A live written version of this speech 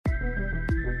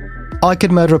I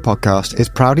Could Murder a Podcast is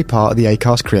proudly part of the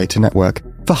Acast Creator Network.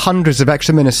 For hundreds of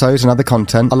extra minisodes and other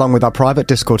content, along with our private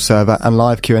Discord server and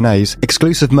live Q&As,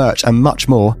 exclusive merch and much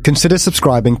more, consider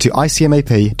subscribing to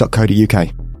icmap.co.uk.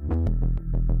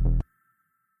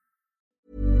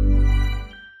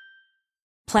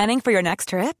 Planning for your next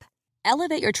trip?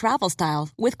 Elevate your travel style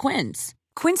with Quince.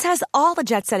 Quince has all the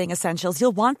jet-setting essentials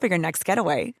you'll want for your next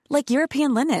getaway, like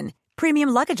European linen, premium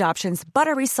luggage options,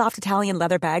 buttery soft Italian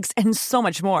leather bags, and so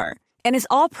much more. And is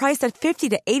all priced at 50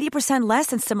 to 80% less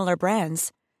than similar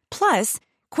brands. Plus,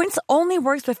 Quince only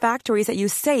works with factories that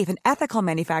use safe and ethical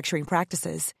manufacturing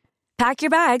practices. Pack your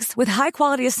bags with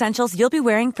high-quality essentials you'll be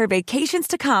wearing for vacations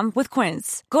to come with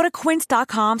Quince. Go to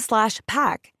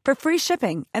quince.com/pack for free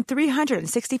shipping and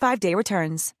 365-day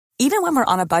returns. Even when we're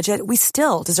on a budget, we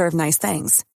still deserve nice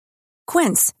things.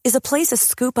 Quince is a place to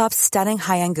scoop up stunning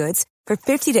high-end goods for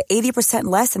 50 to 80%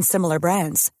 less than similar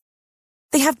brands.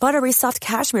 They have buttery soft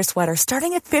cashmere sweaters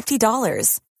starting at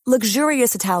 $50,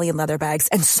 luxurious Italian leather bags,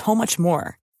 and so much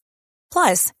more.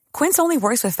 Plus, Quince only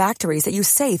works with factories that use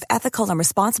safe, ethical, and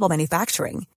responsible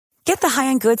manufacturing. Get the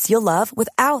high-end goods you'll love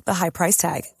without the high price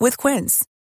tag with Quince.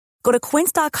 Go to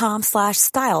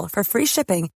quince.com/style for free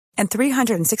shipping and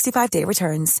 365-day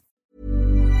returns.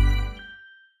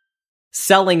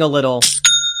 Selling a little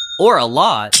or a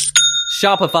lot,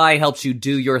 Shopify helps you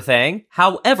do your thing,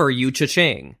 however you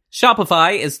cha-ching.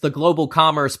 Shopify is the global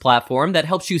commerce platform that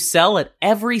helps you sell at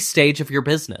every stage of your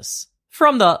business.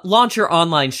 From the launch your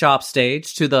online shop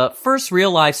stage to the first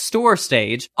real life store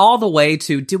stage, all the way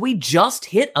to did we just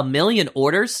hit 1 million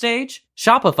orders stage?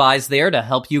 Shopify's there to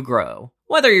help you grow.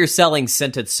 Whether you're selling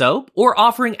scented soap or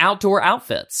offering outdoor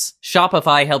outfits,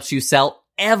 Shopify helps you sell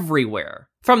everywhere.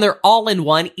 From their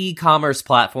all-in-one e-commerce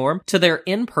platform to their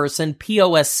in-person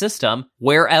POS system,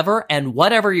 wherever and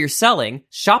whatever you're selling,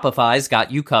 Shopify's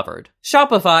got you covered.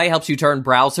 Shopify helps you turn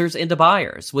browsers into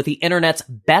buyers with the internet's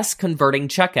best converting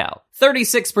checkout,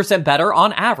 36% better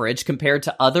on average compared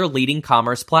to other leading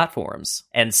commerce platforms.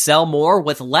 And sell more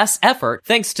with less effort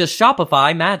thanks to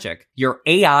Shopify Magic, your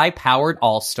AI-powered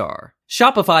all-star.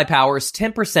 Shopify powers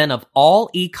 10% of all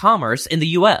e-commerce in the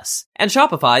US, and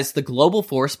Shopify's the global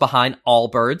force behind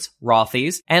Allbirds,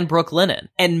 Rothy's, and Brooklinen,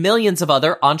 and millions of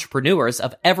other entrepreneurs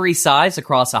of every size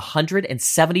across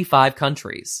 175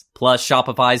 countries. Plus,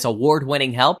 Shopify's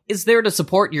award-winning help is there to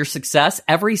support your success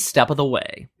every step of the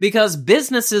way. Because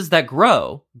businesses that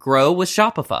grow, grow with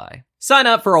Shopify. Sign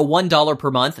up for a $1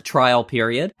 per month trial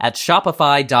period at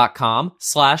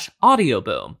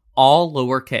shopify.com/audioboom, all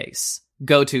lowercase.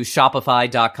 Go to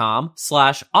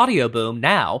shopify.com/audioboom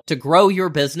now to grow your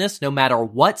business no matter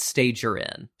what stage you're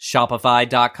in.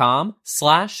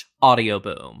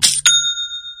 Shopify.com/audioboom.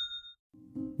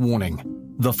 Warning.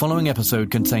 The following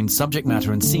episode contains subject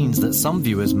matter and scenes that some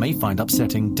viewers may find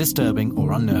upsetting, disturbing,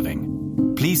 or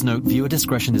unnerving. Please note viewer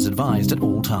discretion is advised at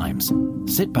all times.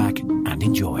 Sit back and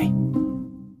enjoy.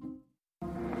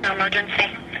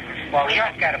 Emergency. Well, we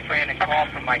just got a frantic call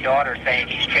from my daughter saying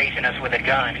he's chasing us with a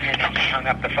gun. And then she hung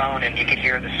up the phone and you could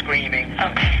hear the screaming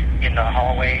in the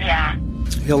hallways. Yeah.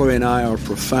 Hillary and I are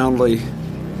profoundly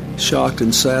shocked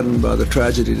and saddened by the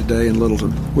tragedy today in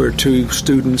Littleton, where 2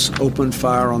 students opened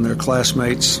fire on their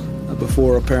classmates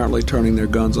before apparently turning their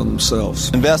guns on themselves.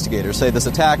 Investigators say this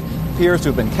attack appears to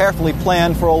have been carefully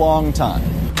planned for a long time.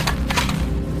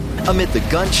 Amid the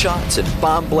gunshots and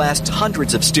bomb blasts,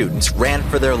 hundreds of students ran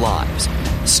for their lives,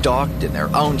 stalked in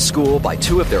their own school by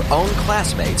 2 of their own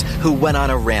classmates who went on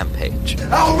a rampage.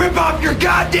 I'll rip off your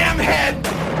goddamn head!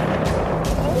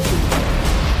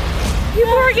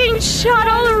 People are getting shot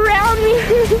all around me.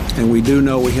 And we do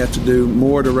know we have to do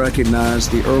more to recognize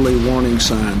the early warning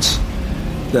signs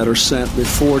that are sent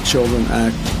before children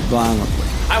act violently.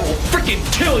 I will freaking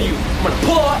kill you! I'm gonna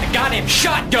pull out a goddamn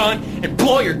shotgun and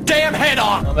blow your damn head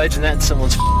off! Imagine that in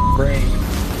someone's brain.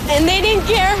 And they didn't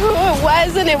care who it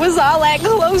was, and it was all at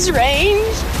close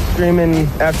range. Screaming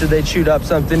after they chewed up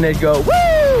something, they'd go,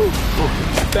 woo!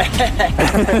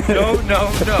 No.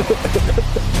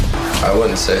 I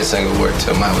wouldn't say a single word to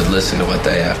them. I would listen to what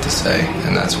they have to say,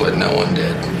 and that's what no one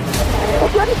did.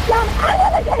 Under the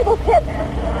table, kid!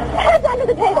 Heads under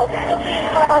the table!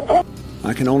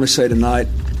 I can only say tonight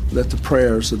that the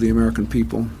prayers of the American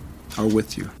people are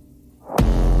with you.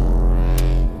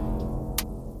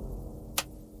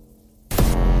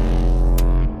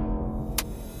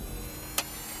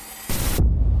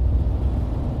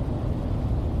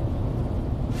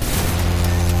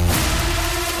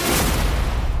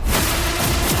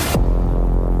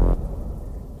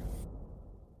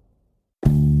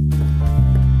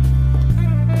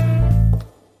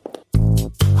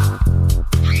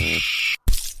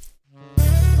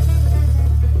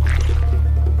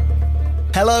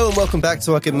 Hello and welcome back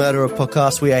to our Good Murderer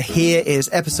podcast. We are here. It is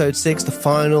episode 6, the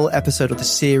final episode of the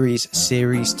series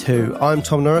 2. I'm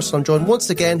Tom Norris and I'm joined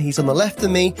once again. He's on the left of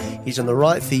me. He's on the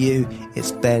right for you.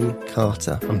 It's Ben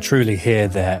Carter. I'm truly here,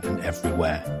 there and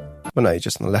everywhere. Well, no, you're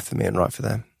just on the left of me and right for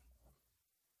them.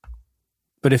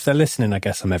 But if they're listening, I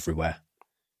guess I'm everywhere.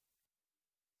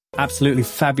 Absolutely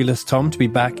fabulous, Tom, to be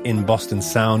back in Boston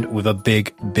Sound with a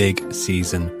big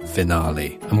season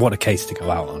finale. And what a case to go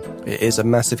out on. It is a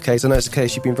massive case. I know it's a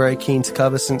case you've been very keen to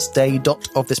cover since day dot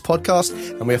of this podcast,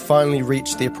 and we have finally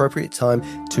reached the appropriate time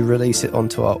to release it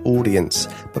onto our audience.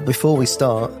 But before we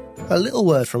start, a little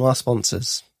word from our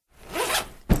sponsors.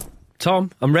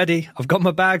 Tom, I'm ready. I've got my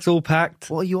bags all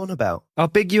packed. What are you on about? Our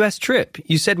big US trip.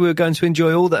 You said we were going to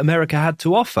enjoy all that America had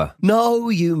to offer. No,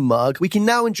 you mug. We can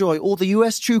now enjoy all the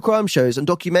US true crime shows and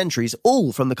documentaries,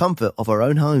 all from the comfort of our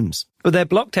own homes. But they're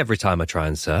blocked every time I try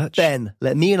and search. Ben,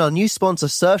 let me and our new sponsor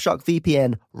Surfshark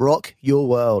VPN rock your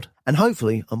world and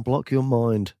hopefully unblock your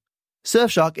mind.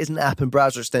 Surfshark is an app and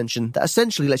browser extension that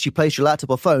essentially lets you place your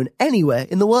laptop or phone anywhere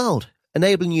in the world,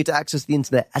 enabling you to access the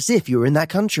internet as if you were in that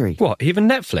country. What, even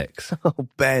Netflix? Oh,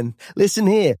 Ben, listen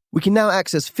here. We can now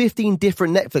access 15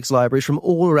 different Netflix libraries from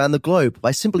all around the globe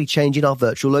by simply changing our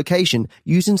virtual location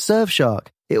using Surfshark.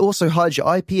 It also hides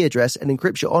your IP address and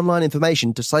encrypts your online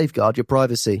information to safeguard your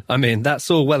privacy. I mean,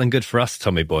 that's all well and good for us,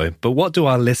 Tommy boy, but what do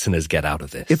our listeners get out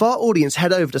of this? If our audience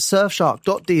head over to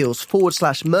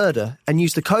surfshark.deals/murder and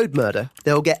use the code murder,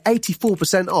 they'll get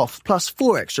 84% off plus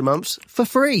 4 extra months for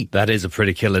free. That is a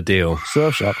pretty killer deal.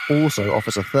 Surfshark also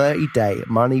offers a 30-day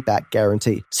money-back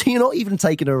guarantee, so you're not even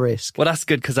taking a risk. Well, that's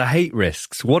good because I hate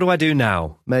risks. What do I do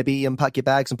now? Maybe unpack your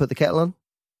bags and put the kettle on?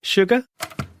 Sugar?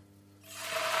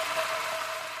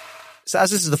 So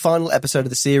as this is the final episode of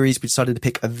the series, we decided to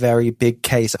pick a very big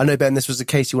case. I know, Ben, this was a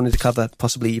case you wanted to cover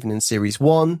possibly even in Series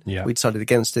 1. Yeah. We decided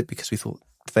against it because we thought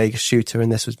the Vegas shooter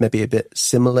and this was maybe a bit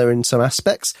similar in some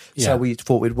aspects. Yeah. So we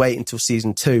thought we'd wait until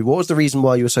Season 2. What was the reason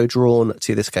why you were so drawn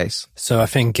to this case? So I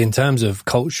think in terms of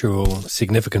cultural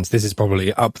significance, this is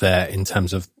probably up there in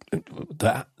terms of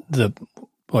the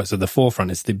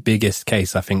forefront. It's the biggest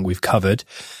case I think we've covered.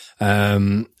 I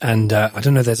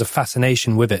don't know, there's a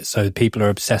fascination with it. So people are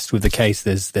obsessed with the case.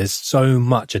 There's so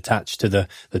much attached to the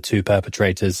two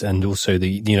perpetrators and also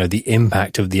the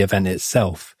impact of the event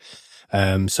itself.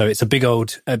 So it's a big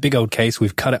old case.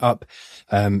 We've cut it up,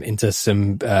 into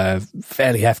some,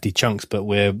 fairly hefty chunks, but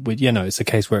it's a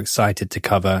case we're excited to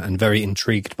cover and very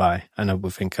intrigued by. And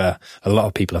we think, a lot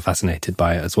of people are fascinated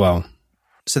by it as well.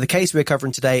 So the case we're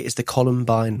covering today is the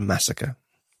Columbine Massacre.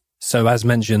 So as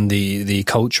mentioned, the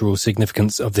cultural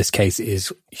significance of this case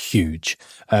is huge.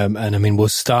 And I mean, we'll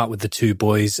start with the two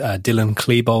boys, Dylan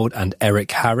Klebold and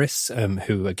Eric Harris,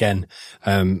 who again,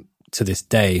 to this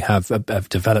day have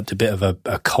developed a bit of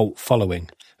a cult following.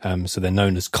 So they're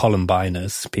known as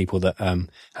Columbiners, people that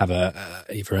have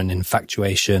either an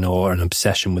infatuation or an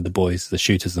obsession with the boys, the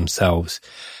shooters themselves.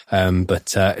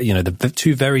 The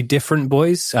two very different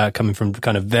boys coming from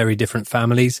kind of very different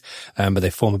families, but they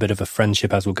form a bit of a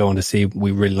friendship, as we'll go on to see. We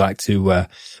really like to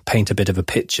paint a bit of a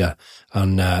picture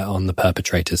on the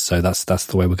perpetrators. So that's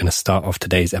the way we're going to start off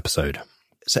today's episode.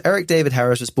 So Eric David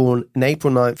Harris was born on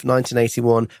April 9th,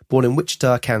 1981, born in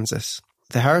Wichita, Kansas.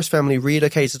 The Harris family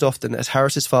relocated often as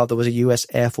Harris's father was a US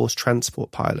Air Force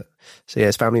transport pilot. So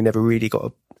his family never really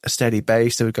got a steady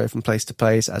base. They would go from place to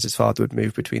place as his father would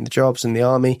move between the jobs and the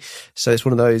army. So it's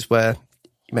one of those where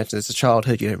you imagine as a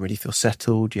childhood, you don't really feel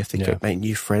settled. You have to go make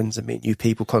new friends and meet new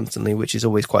people constantly, which is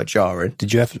always quite jarring.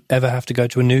 Did you ever have to go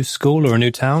to a new school or a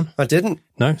new town? I didn't.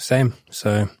 No, same.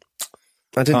 So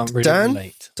I didn't.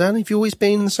 Really Dan, have you always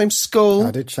been in the same school?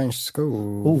 I did change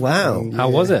school. Oh, wow. How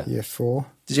was it? Year 4.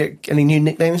 Did you get any new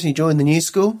nicknames when you joined the new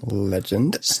school?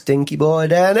 Legend. Stinky boy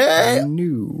Danny.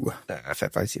 New. Fair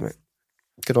play to you, mate.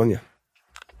 Good on you.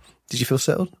 Did you feel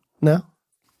settled now?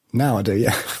 Now I do,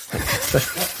 yeah.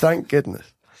 Thank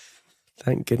goodness.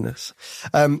 Thank goodness.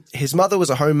 His mother was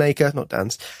a homemaker, not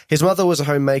Dan's. His mother was a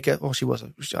homemaker. Well, she was.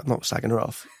 I'm not slagging her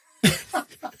off.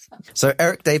 So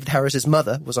Eric David Harris's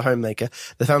mother was a homemaker.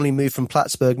 The family moved from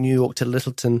Plattsburgh, New York to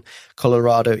Littleton,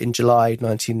 Colorado in July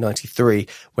 1993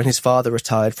 when his father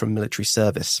retired from military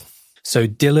service. So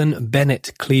Dylan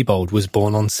Bennett Klebold was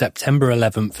born on September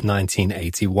 11th,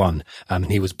 1981,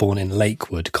 and he was born in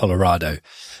Lakewood, Colorado.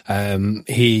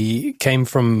 He came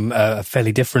from a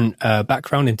fairly different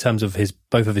background in terms of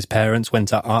both of his parents went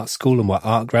to art school and were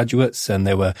art graduates, and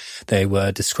they were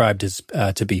described as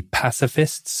to be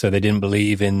pacifists, so they didn't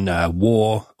believe in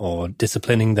war or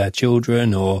disciplining their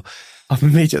children. Or I'm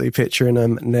immediately picturing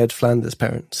Ned Flanders'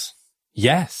 parents.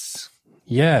 Yes,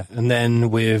 yeah, and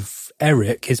then with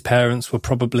Eric, his parents were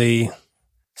probably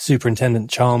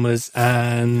Superintendent Chalmers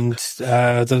and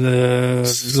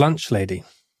the lunch lady.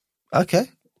 Okay.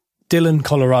 Dillon,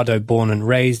 Colorado, born and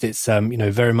raised. It's,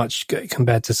 very much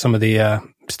compared to some of the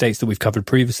states that we've covered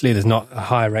previously. There's not a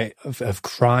high rate of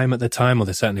crime at the time, or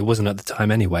there certainly wasn't at the time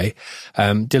anyway.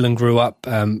 Dillon grew up,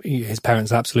 his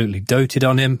parents absolutely doted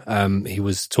on him. He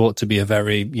was taught to be a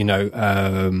very,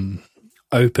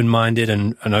 open-minded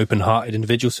and an open-hearted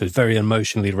individual, so very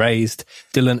emotionally raised.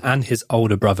 Dillon and his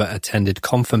older brother attended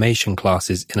confirmation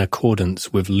classes in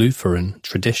accordance with Lutheran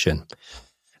tradition.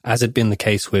 As had been the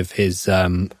case with his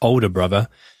older brother,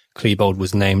 Klebold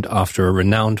was named after a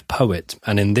renowned poet,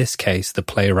 and in this case, the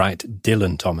playwright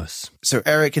Dylan Thomas. So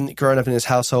Eric, growing up in his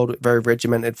household, very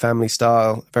regimented family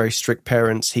style, very strict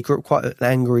parents, he grew up quite an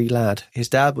angry lad. His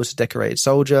dad was a decorated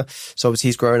soldier, so obviously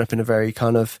he's growing up in a very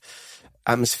kind of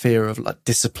atmosphere of like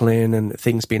discipline and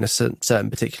things being a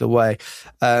certain particular way.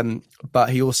 But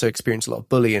he also experienced a lot of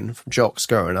bullying from jocks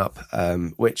growing up,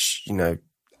 which,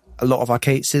 a lot of our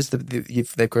cases,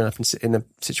 they've grown up in a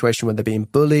situation where they're being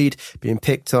bullied, being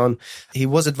picked on. He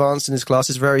was advanced in his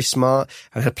classes, very smart,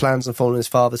 and had plans on following his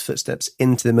father's footsteps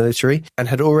into the military, and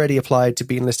had already applied to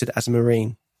be enlisted as a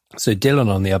Marine. So Dillon,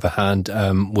 on the other hand,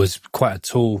 was quite a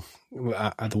tall,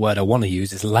 the word I want to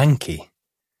use is lanky.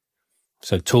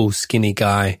 So tall, skinny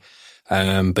guy,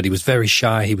 but he was very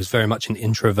shy. He was very much an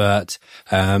introvert.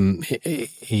 I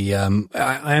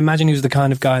imagine he was the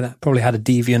kind of guy that probably had a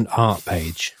deviant art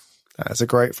page. That's a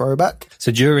great throwback.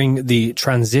 So during the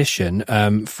transition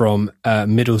from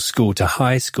middle school to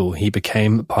high school, he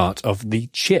became part of the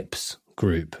CHIPS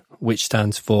group, which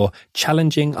stands for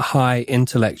Challenging High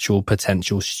Intellectual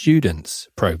Potential Students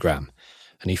program.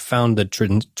 And he found the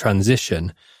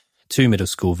transition to middle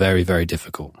school very, very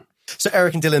difficult. So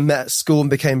Eric and Dillon met at school and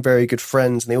became very good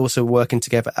friends, and they also were working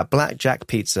together at Blackjack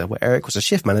Pizza, where Eric was a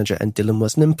shift manager and Dillon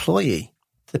was an employee.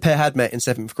 The pair had met in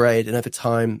 7th grade, and over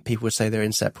time, people would say they're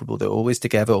inseparable. They're always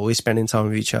together, always spending time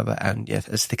with each other, and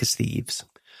as thick as thieves.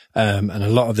 And a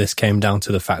lot of this came down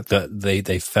to the fact that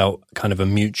they felt kind of a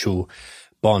mutual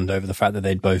bond over the fact that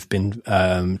they'd both been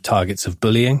targets of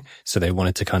bullying, so they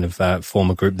wanted to kind of form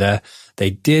a group there. They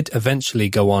did eventually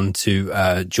go on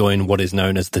to join what is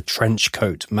known as the Trench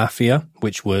Coat Mafia,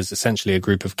 which was essentially a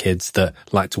group of kids that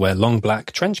liked to wear long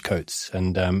black trench coats,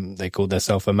 and they called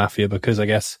themselves a mafia because I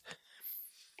guess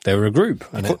they were a group.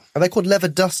 Are they called leather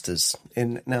dusters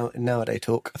in nowadays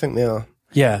talk? I think they are.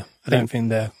 Yeah, I don't think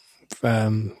they're...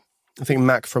 I think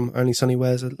Mac from Only Sonny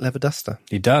wears a leather duster.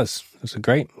 He does. That's a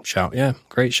great shout. Yeah,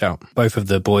 great shout. Both of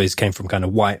the boys came from kind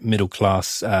of white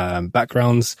middle-class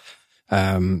backgrounds,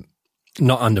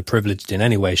 not underprivileged in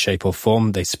any way, shape or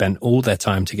form. They spent all their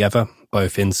time together,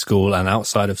 both in school and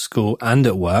outside of school and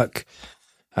at work.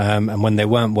 And when they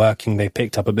weren't working, they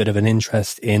picked up a bit of an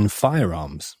interest in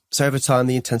firearms. So over time,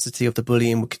 the intensity of the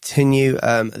bullying would continue.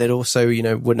 They'd also,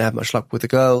 wouldn't have much luck with the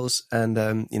girls. And,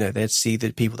 they'd see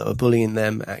the people that were bullying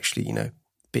them actually,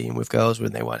 being with girls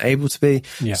when they weren't able to be.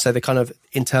 Yeah. So the kind of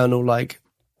internal,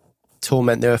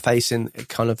 torment they were facing, it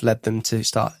kind of led them to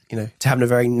start, to having a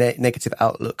very negative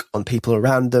outlook on people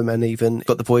around them, and even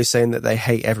got the boys saying that they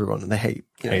hate everyone and they hate,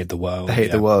 hate the world. They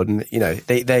hate the world, and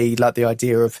they like the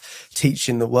idea of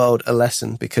teaching the world a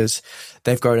lesson because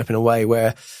they've grown up in a way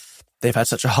where they've had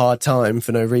such a hard time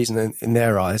for no reason in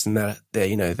their eyes, and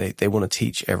they want to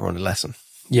teach everyone a lesson.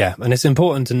 Yeah, and it's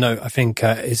important to note, I think,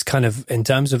 is kind of in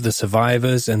terms of the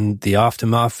survivors and the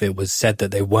aftermath, it was said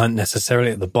that they weren't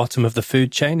necessarily at the bottom of the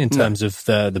food chain in terms of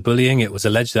the bullying. It was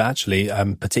alleged that actually,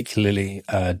 particularly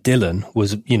Dillon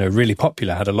was, really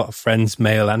popular, had a lot of friends,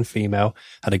 male and female,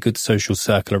 had a good social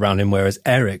circle around him, whereas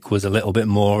Eric was a little bit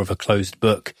more of a closed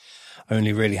book,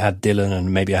 only really had Dillon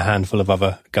and maybe a handful of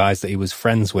other guys that he was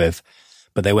friends with.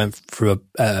 But they went through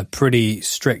a pretty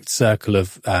strict circle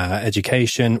of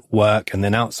education, work, and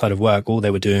then outside of work, all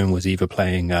they were doing was either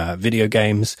playing video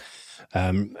games,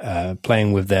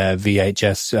 playing with their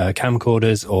VHS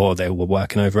camcorders, or they were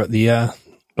working over at the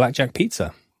Blackjack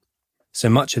Pizza. So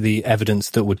much of the evidence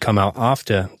that would come out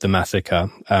after the massacre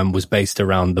was based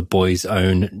around the boys'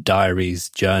 own diaries,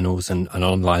 journals, and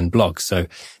online blogs. So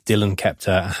Dillon kept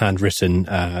a handwritten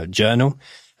journal.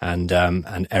 And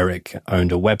Eric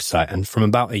owned a website. And from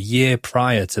about a year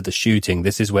prior to the shooting,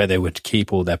 this is where they would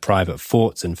keep all their private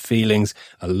thoughts and feelings,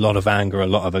 a lot of anger, a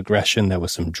lot of aggression. There were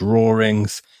some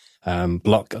drawings, a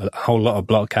whole lot of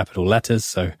block capital letters.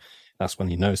 So that's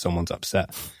when you know someone's upset.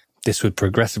 This would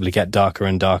progressively get darker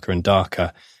and darker and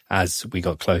darker as we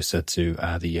got closer to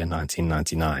the year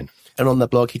 1999. And on the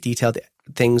blog, he detailed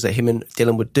things that him and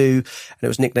Dylan would do, and it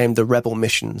was nicknamed the Rebel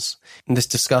Missions. And this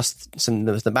discussed some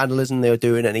of the vandalism they were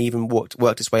doing, and even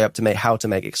worked its way up to how to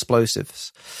make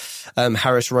explosives.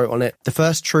 Harris wrote on it, the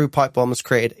first true pipe bomb was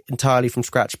created entirely from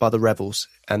scratch by the rebels,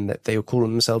 and that they were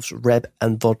calling themselves Reb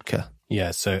and Vodka.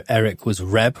 Yeah, so Eric was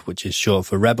Reb, which is short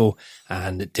for rebel,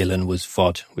 and Dylan was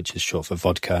Vod, which is short for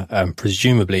vodka.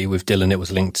 Presumably with Dylan it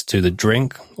was linked to the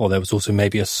drink, or there was also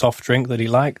maybe a soft drink that he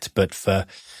liked, but for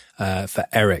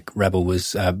Eric, rebel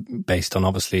was based on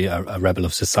obviously a rebel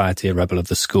of society, a rebel of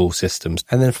the school systems.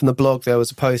 And then from the blog there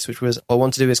was a post which was, what I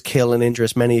want to do is kill and injure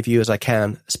as many of you as I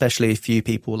can, especially a few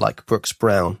people like Brooks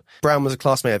Brown. Brown was a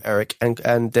classmate of Eric, and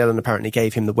Dylan apparently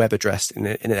gave him the web address in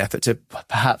an effort to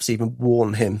perhaps even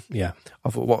warn him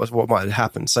of what might have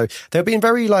happened. So they've been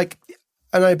very I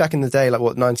know back in the day,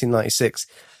 1996,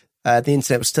 the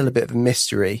internet was still a bit of a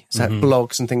mystery. So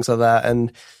blogs and things like that,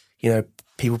 and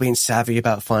people being savvy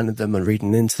about finding them and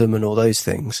reading into them and all those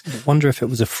things. I wonder if it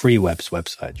was a Freeweb's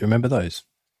website. Do you remember those?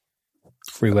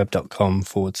 freeweb.com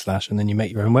 / and then you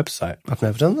make your own website. I've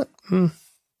never done that.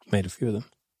 Made a few of them.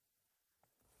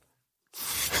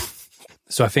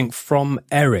 So I think from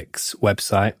Eric's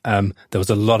website, there was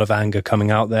a lot of anger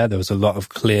coming out there. There was a lot of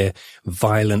clear,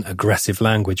 violent, aggressive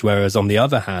language. Whereas on the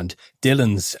other hand,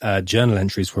 Dylan's journal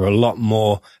entries were a lot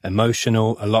more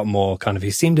emotional, a lot more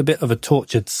he seemed a bit of a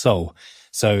tortured soul.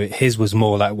 So his was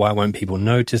more like, why won't people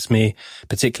notice me?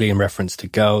 Particularly in reference to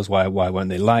girls. Why won't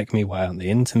they like me? Why aren't they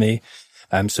into me?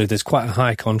 So there's quite a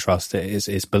high contrast.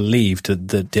 It's believed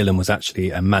that Dylan was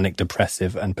actually a manic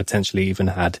depressive and potentially even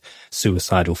had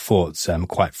suicidal thoughts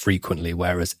quite frequently,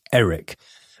 whereas Eric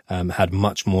had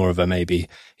much more of a maybe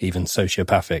even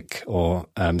sociopathic or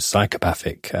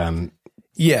psychopathic.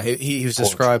 He was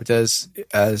described as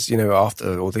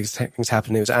after all these things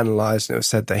happened, it was analysed and it was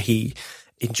said that he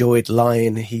enjoyed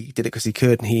lying. He did it because he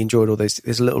could, and he enjoyed all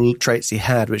these little traits he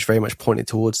had, which very much pointed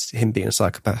towards him being a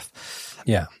psychopath.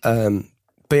 Yeah.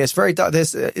 But yeah, it's very dark.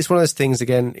 It's one of those things,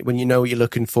 again, when you know what you're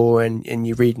looking for and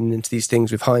you're reading into these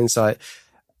things with hindsight,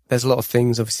 there's a lot of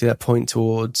things, obviously, that point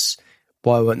towards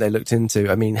why weren't they looked into.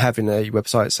 I mean, having a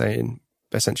website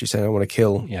essentially saying, I want to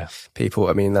kill people.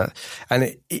 I mean, that.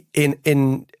 And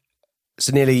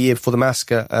so nearly a year before the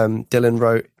massacre, Dylan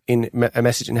wrote in a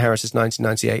message in Harris's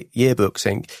 1998 yearbook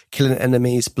saying, killing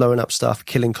enemies, blowing up stuff,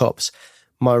 killing cops.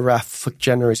 My wrath for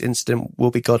January's incident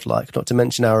will be godlike, not to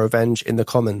mention our revenge in the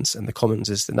Commons. And the Commons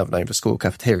is another name for school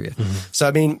cafeteria. So,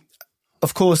 I mean,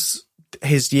 of course,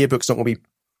 his yearbook's not going to be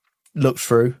looked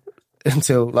through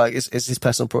until, it's his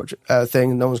personal project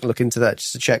thing. No one's going to look into that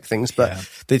just to check things. But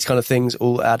these kind of things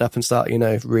all add up and start,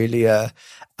 really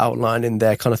outlining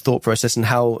their kind of thought process and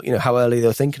how early they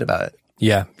were thinking about it.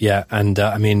 Yeah. And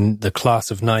I mean, the class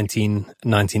of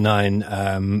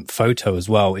 1999 photo as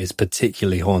well is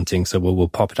particularly haunting. So we'll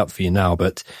pop it up for you now.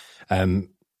 But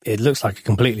it looks like a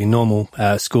completely normal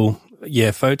school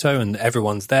year photo and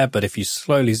everyone's there. But if you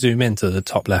slowly zoom into the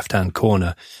top left-hand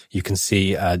corner, you can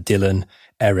see Dylan,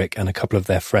 Eric, and a couple of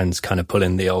their friends kind of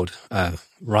pulling the old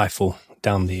rifle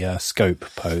down the scope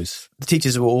pose. The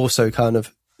teachers were also kind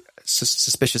of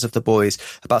suspicious of the boys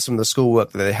about some of the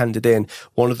schoolwork that they handed in.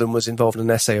 One of them was involved in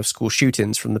an essay of school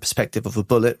shootings from the perspective of a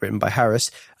bullet written by Harris,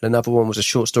 and another one was a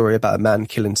short story about a man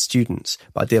killing students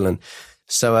by Dylan.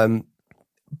 So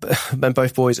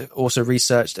both boys also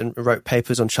researched and wrote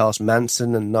papers on Charles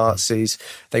Manson and Nazis.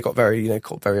 They got very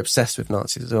obsessed with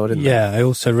Nazis as well, didn't they? Yeah, I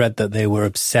also read that they were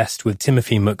obsessed with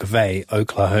Timothy McVeigh,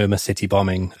 Oklahoma City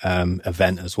bombing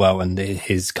event as well, and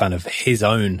his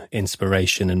own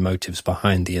inspiration and motives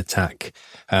behind the attack.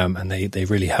 And they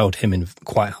really held him in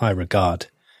quite high regard.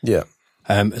 Yeah.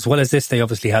 As well as this, they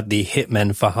obviously had the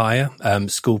Hitmen for Hire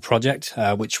school project,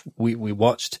 which we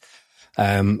watched.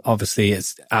 Obviously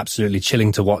it's absolutely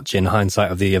chilling to watch in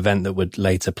hindsight of the event that would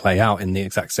later play out in the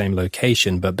exact same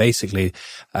location. But basically,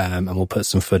 and we'll put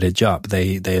some footage up,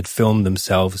 they had filmed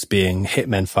themselves being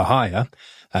hitmen for hire,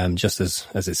 just as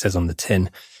it says on the tin,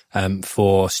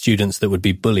 for students that would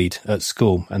be bullied at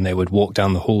school. And they would walk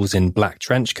down the halls in black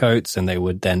trench coats, and they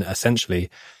would then essentially,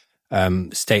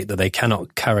 state that they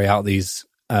cannot carry out these,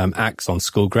 acts on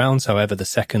school grounds. However, the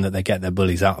second that they get their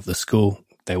bullies out of the school,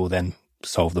 they will then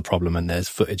solve the problem. And there's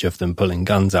footage of them pulling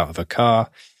guns out of a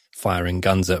car, firing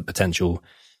guns at potential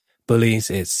bullies.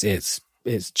 It's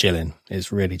chilling.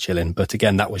 It's really chilling. But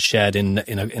again, that was shared in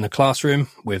a classroom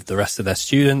with the rest of their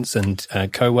students and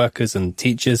co-workers and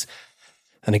teachers.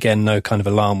 And again, no kind of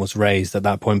alarm was raised at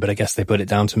that point, but I guess they put it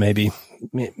down to maybe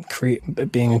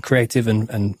being creative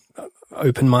and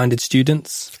open-minded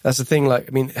students. That's the thing. Like,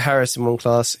 I mean, Harris in one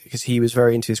class, because he was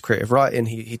very into his creative writing,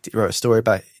 he wrote a story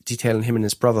about detailing him and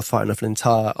his brother fighting off an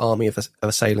entire army of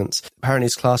assailants. Apparently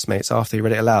his classmates, after he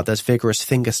read it aloud, there's vigorous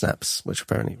finger snaps, which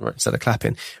apparently, instead of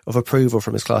clapping, of approval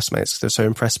from his classmates. They're so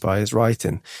impressed by his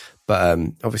writing. But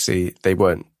obviously they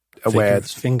weren't aware.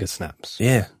 Vigorous finger snaps.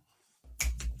 Yeah.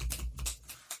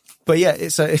 But yeah,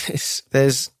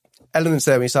 there's elements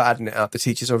there when you start adding it up. The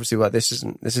teacher's obviously like, this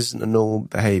isn't a normal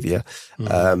behaviour.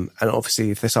 And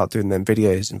obviously if they start doing them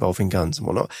videos involving guns and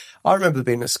whatnot. I remember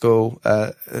being at school,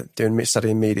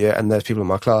 studying media, and there's people in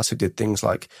my class who did things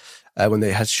like, when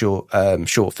they had short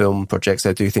film projects,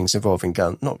 they'd do things involving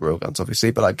guns, not real guns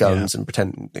obviously, but like guns and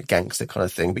pretend gangster kind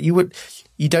of thing. But you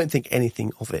don't think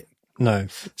anything of it. No.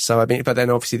 So I mean, but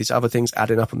then obviously these other things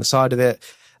adding up on the side of it,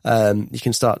 you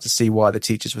can start to see why the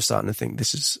teachers were starting to think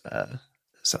this is a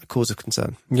cause of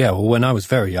concern. Yeah, well, when I was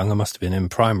very young, I must have been in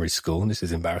primary school. This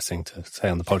is embarrassing to say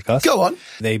on the podcast. Go on.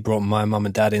 They brought my mum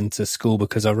and dad into school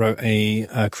because I wrote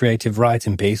a creative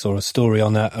writing piece or a story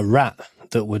on a rat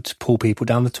that would pull people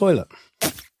down the toilet.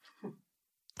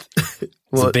 It's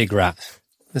a big rat.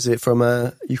 Is it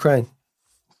from Ukraine?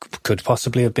 Could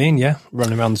possibly have been, yeah.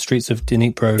 Running around the streets of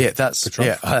Dnipro. Yeah, that's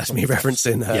me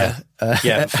referencing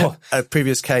a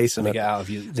previous case. Let me get out of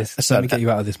you. Let me get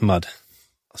you out of this mud.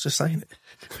 I was just saying it.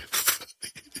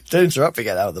 Don't interrupt me,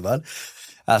 get out of the mud.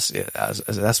 That's a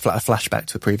flashback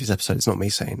to a previous episode. It's not me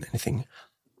saying anything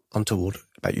untoward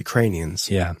about Ukrainians.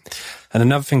 Yeah. And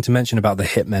another thing to mention about the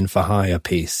Hitmen for Hire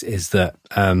piece is that...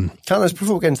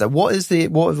 before we get into that, what was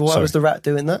the rat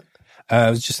doing that? It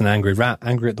was just an angry rat,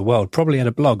 angry at the world. Probably had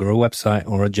a blog or a website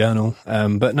or a journal.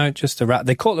 But no, just a rat.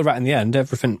 They caught the rat in the end.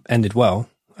 Everything ended well.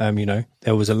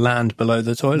 There was a land below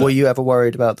the toilet. Were you ever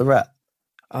worried about the rat?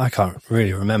 I can't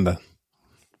really remember.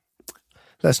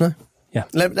 Let us know. Yeah.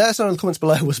 Let us know in the comments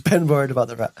below. Was Ben worried about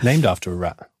the rat? Named after a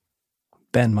rat.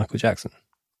 Ben Michael Jackson.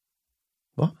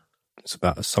 What? It's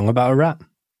about a song about a rat.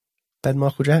 Ben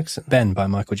Michael Jackson? Ben by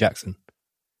Michael Jackson.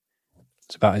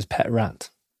 It's about his pet rat.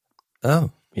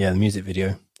 Oh. Yeah, the music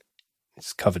video.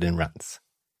 It's covered in rats.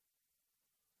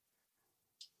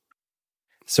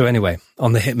 So anyway,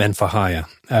 on the Hitmen for Hire.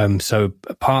 So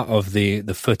part of the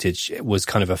footage was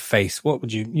kind of a face. What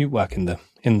would you work in the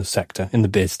sector, in the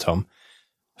biz, Tom?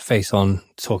 Face on,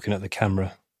 talking at the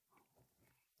camera.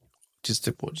 Just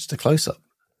a close up.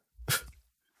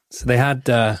 So they had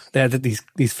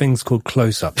these things called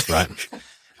close ups, right?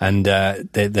 And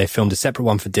they filmed a separate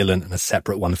one for Dylan and a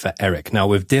separate one for Eric. Now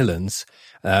with Dylan's,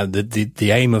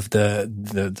 the aim of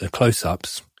the close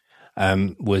ups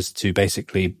was to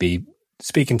basically be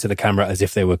speaking to the camera as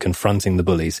if they were confronting the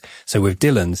bullies. So with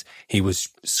Dylan's, he was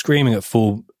screaming at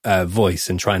full voice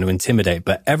and trying to intimidate,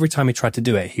 but every time he tried to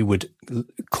do it, he would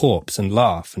corpse and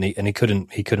laugh, and he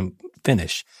couldn't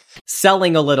finish.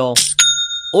 Selling a little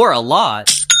or a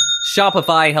lot,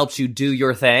 Shopify helps you do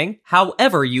your thing,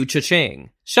 however you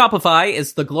cha-ching. Shopify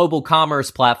is the global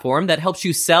commerce platform that helps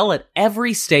you sell at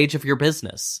every stage of your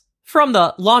business. From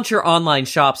the launch your online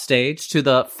shop stage to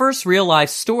the first real life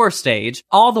store stage,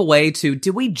 all the way to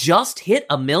did we just hit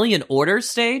 1 million orders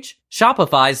stage?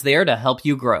 Shopify's there to help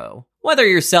you grow. Whether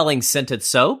you're selling scented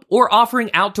soap or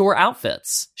offering outdoor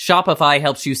outfits, Shopify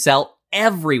helps you sell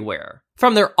everywhere.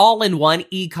 From their all-in-one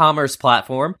e-commerce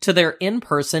platform to their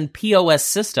in-person POS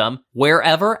system,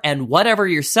 wherever and whatever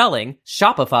you're selling,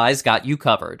 Shopify's got you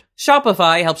covered.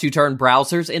 Shopify helps you turn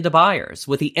browsers into buyers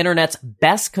with the internet's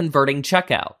best converting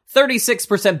checkout,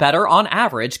 36% better on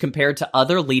average compared to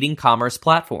other leading commerce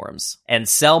platforms. And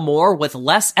sell more with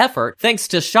less effort thanks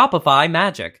to Shopify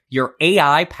Magic, your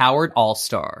AI-powered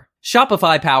all-star.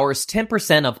 Shopify powers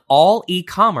 10% of all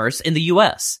e-commerce in the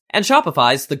US, and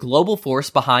Shopify's the global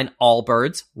force behind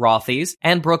Allbirds, Rothy's,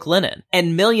 and Brooklinen,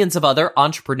 and millions of other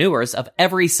entrepreneurs of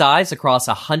every size across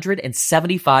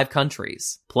 175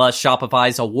 countries. Plus,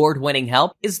 Shopify's award-winning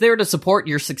help is there to support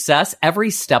your success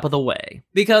every step of the way.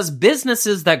 Because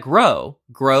businesses that grow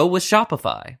with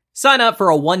Shopify. Sign up for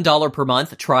a $1 per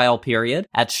month trial period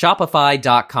at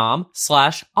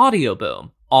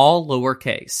shopify.com/audioboom, all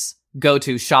lowercase. Go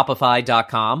to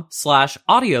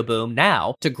shopify.com/audioboom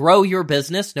now to grow your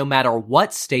business no matter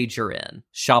what stage you're in.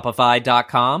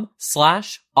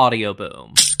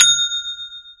 Shopify.com/audioboom.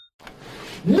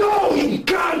 No, you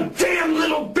goddamn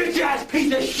little bitch-ass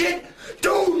piece of shit!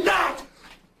 Do not!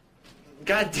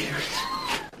 God damn it.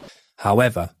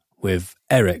 However, with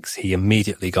Eric's, he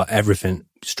immediately got everything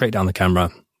straight down the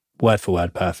camera, word for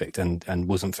word perfect, and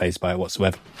wasn't fazed by it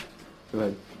whatsoever. Go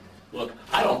ahead. Look,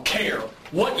 I don't care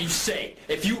What you say?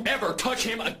 If you ever touch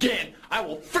him again, I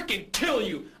will freaking kill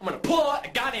you. I'm gonna pull out a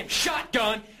goddamn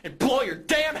shotgun and blow your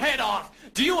damn head off.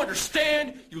 Do you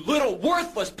understand, you little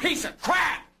worthless piece of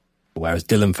crap? Whereas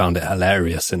Dylan found it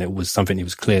hilarious, and it was something he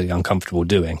was clearly uncomfortable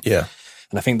doing. Yeah.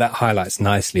 And I think that highlights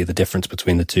nicely the difference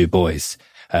between the two boys.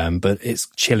 But it's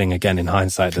chilling again in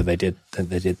hindsight that they did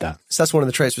that. So that's one of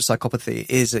the traits with psychopathy,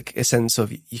 is a sense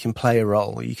of you can play a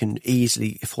role, you can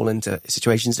easily fall into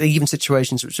situations, even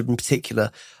situations which in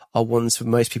particular are ones that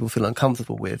most people feel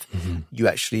uncomfortable with. Mm-hmm. You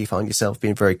actually find yourself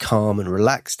being very calm and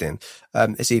relaxed in.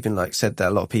 It's even like said that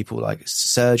a lot of people, like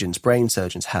surgeons, brain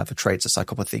surgeons, have traits of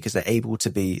psychopathy because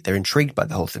they're intrigued by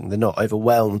the whole thing. They're not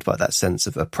overwhelmed by that sense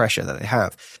of pressure that they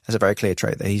have. That's a very clear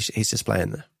trait that he's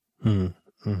displaying there.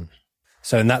 Mm-hmm.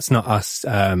 So, and that's not us,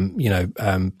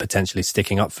 potentially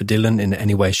sticking up for Dylan in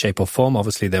any way, shape or form.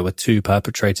 Obviously, there were two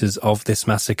perpetrators of this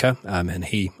massacre, and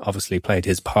he obviously played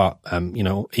his part,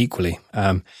 equally.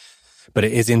 But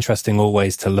it is interesting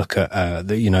always to look at,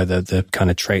 the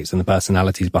kind of traits and the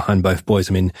personalities behind both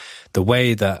boys. I mean, the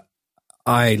way that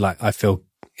I feel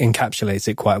encapsulates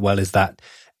it quite well is that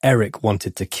Eric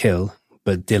wanted to kill,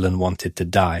 but Dylan wanted to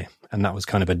die. And that was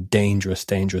kind of a dangerous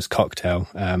cocktail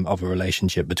of a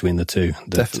relationship between the two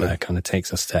that kind of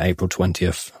takes us to April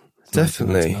 20th.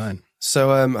 Definitely.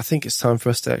 So I think it's time for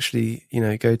us to actually,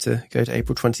 go to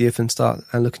April 20th and start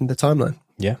looking at the timeline.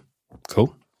 Yeah,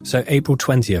 cool. So April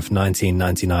 20th,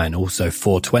 1999, also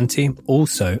 420,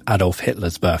 also Adolf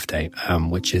Hitler's birthday,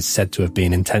 which is said to have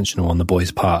been intentional on the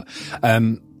boys' part.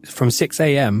 From 6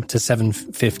 a.m. to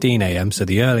 7:15 a.m., so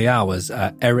the early hours,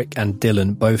 Eric and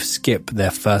Dylan both skip their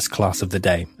first class of the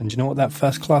day. And do you know what that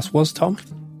first class was, Tom?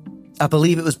 I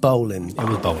believe it was bowling. It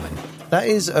was bowling. That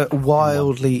is a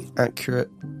wildly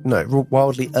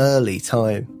early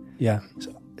time. Yeah.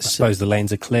 I suppose the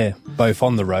lanes are clear, both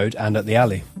on the road and at the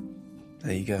alley.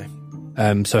 There you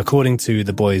go. So according to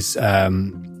the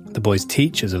boys'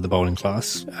 teachers of the bowling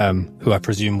class, who I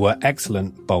presume were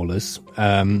excellent bowlers,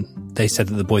 they said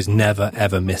that the boys never,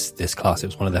 ever missed this class. It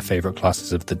was one of their favourite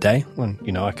classes of the day.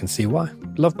 And, I can see why.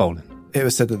 Love bowling. It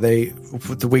was said that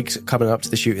the weeks coming up to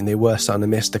the shooting, they were starting to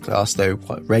miss the class, though,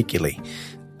 quite regularly.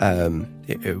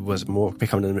 It was more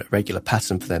becoming a regular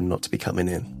pattern for them not to be coming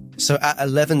in. So at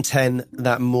 11:10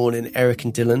 that morning, Eric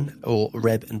and Dylan, or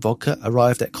Reb and Vodka,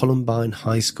 arrived at Columbine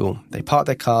High School. They parked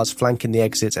their cars flanking the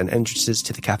exits and entrances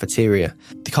to the cafeteria.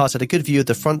 The cars had a good view of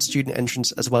the front student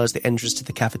entrance as well as the entrance to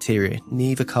the cafeteria.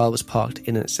 Neither car was parked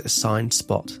in its assigned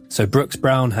spot. So Brooks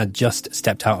Brown had just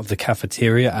stepped out of the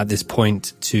cafeteria at this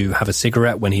point to have a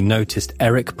cigarette when he noticed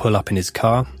Eric pull up in his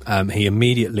car. He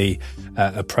immediately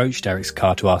approached Eric's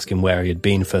car to ask him where he had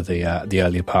been for the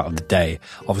earlier part of the day.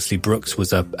 Obviously, Brooks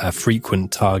was a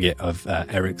frequent target of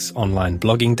Eric's online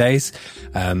blogging days.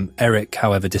 Eric,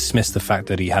 however, dismissed the fact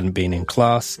that he hadn't been in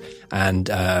class and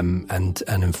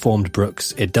informed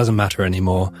Brooks, "It doesn't matter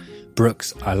anymore.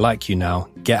 Brooks, I like you now.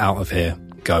 Get out of here.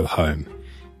 Go home."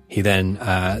 He then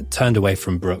turned away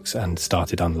from Brooks and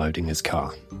started unloading his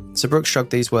car. So Brooks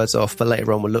shrugged these words off, but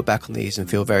later on we'll look back on these and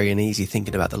feel very uneasy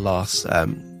thinking about the last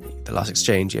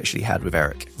exchange he actually had with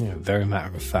Eric. Yeah, very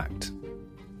matter of fact.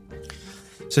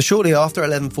 So shortly after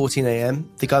 11:14 a.m,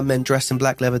 the gunmen, dressed in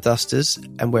black leather dusters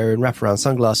and wearing wraparound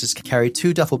sunglasses, carried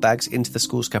 2 duffel bags into the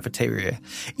school's cafeteria,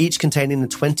 each containing a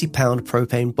 20-pound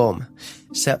propane bomb,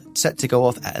 set to go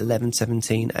off at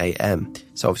 11:17 a.m.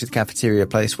 So obviously the cafeteria, a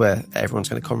place where everyone's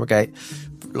going to congregate,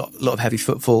 a lot of heavy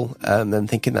footfall, and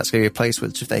thinking that's going to be a place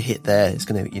which if they hit there, it's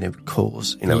going to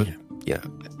cause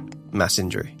mass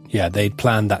injury. Yeah, they'd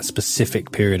planned that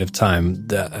specific period of time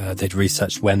that they'd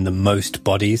researched when the most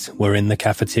bodies were in the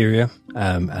cafeteria,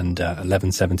 and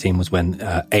 11:17 was when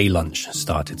a lunch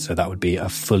started. So that would be a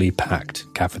fully packed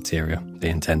cafeteria they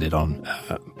intended on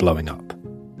blowing up.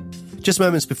 Just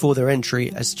moments before their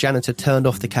entry, as janitor turned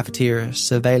off the cafeteria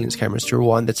surveillance cameras to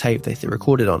rewind the tape they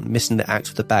recorded on, missing the act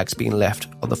of the bags being left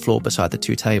on the floor beside the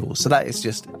 2 tables. So that is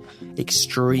just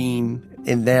extreme,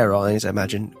 in their eyes, I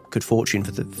imagine, good fortune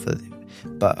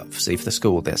but obviously for the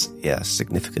school, that's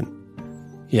significant.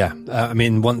 Yeah,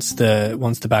 once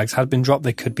the bags had been dropped,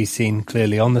 they could be seen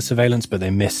clearly on the surveillance, but they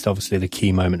missed obviously the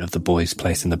key moment of the boys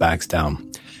placing the bags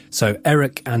down. So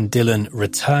Eric and Dylan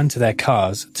returned to their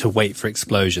cars to wait for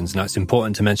explosions. Now, it's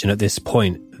important to mention at this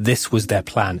point, this was their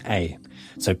plan A.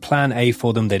 So plan A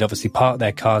for them, they'd obviously parked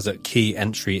their cars at key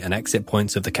entry and exit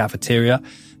points of the cafeteria.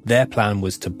 Their plan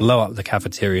was to blow up the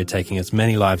cafeteria, taking as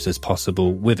many lives as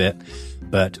possible with it,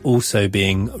 but also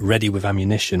being ready with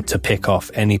ammunition to pick off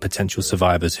any potential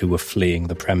survivors who were fleeing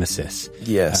the premises.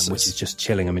 Yes. Which is just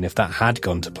chilling. I mean, if that had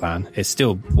gone to plan, it's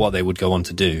still what they would go on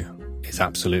to do. It's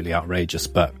absolutely outrageous.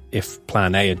 But if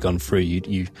plan A had gone through,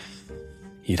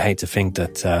 you'd hate to think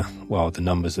that, the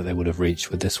numbers that they would have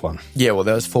reached with this one. Yeah, well,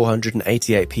 there was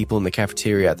 488 people in the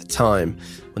cafeteria at the time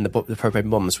when the propane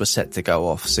bombs were set to go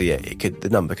off. So yeah, the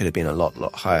number could have been a lot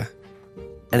higher.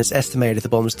 And it's estimated if the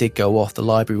bombs did go off, the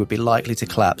library would be likely to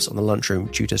collapse on the lunchroom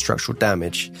due to structural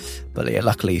damage. But yeah,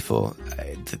 luckily for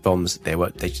the bombs, they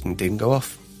didn't go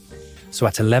off. So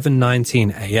at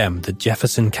 11:19 a.m., the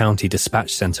Jefferson County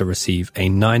Dispatch Center received a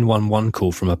 911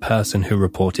 call from a person who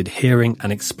reported hearing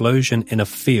an explosion in a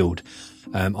field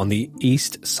on the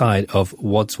east side of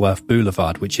Wadsworth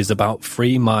Boulevard, which is about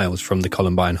 3 miles from the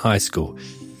Columbine High School.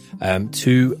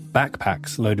 2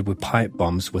 backpacks loaded with pipe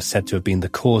bombs were said to have been the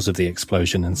cause of the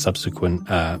explosion and subsequent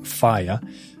fire,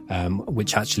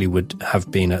 which actually would have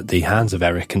been at the hands of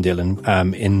Eric and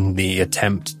Dylan in the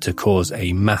attempt to cause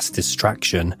a mass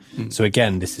distraction. So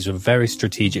again, this is a very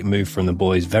strategic move from the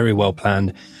boys, very well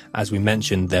planned. As we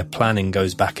mentioned, their planning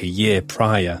goes back a year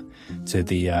prior to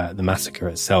the massacre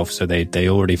itself. So they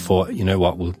already thought, you know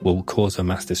what, we'll cause a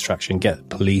mass distraction, get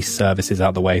police services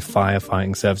out the way,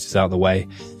 firefighting services out the way,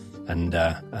 and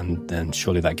then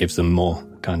surely that gives them more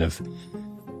kind of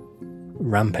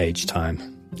rampage time.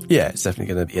 Yeah, it's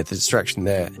definitely going to be the distraction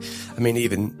there. I mean,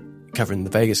 even covering the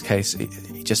Vegas case,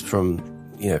 just from,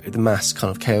 the mass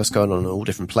kind of chaos going on in all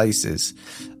different places,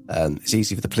 it's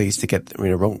easy for the police to get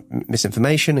wrong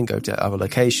misinformation and go to other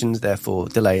locations, therefore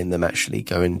delaying them actually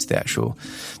going to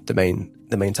the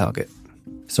main target.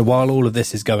 So while all of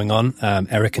this is going on,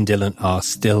 Eric and Dylan are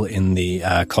still in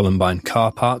the Columbine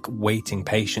car park, waiting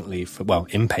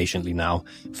impatiently now,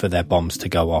 for their bombs to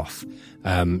go off.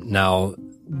 Now,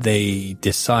 they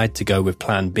decide to go with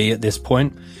plan B at this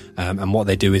point. And what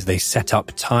they do is they set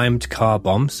up timed car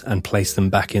bombs and place them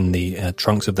back in the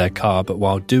trunks of their car. But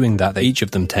while doing that, each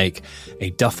of them take a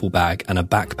duffel bag and a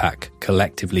backpack,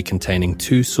 collectively containing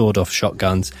 2 sawed-off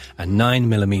shotguns, a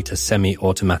 9mm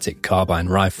semi-automatic carbine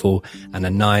rifle, and a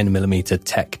 9mm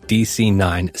Tech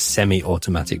DC-9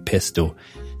 semi-automatic pistol.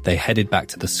 They headed back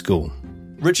to the school.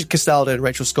 Richard Castaldo and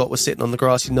Rachel Scott were sitting on the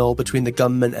grassy knoll between the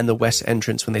gunman and the west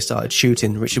entrance when they started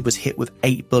shooting. Richard was hit with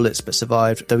 8 bullets but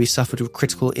survived, though he suffered a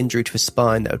critical injury to his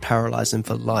spine that would paralyse him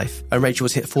for life. And Rachel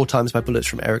was hit 4 times by bullets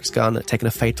from Eric's gun, taking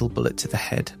a fatal bullet to the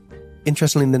head.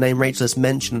 Interestingly, the name Rachel is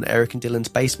mentioned in Eric and Dylan's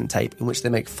basement tape, in which they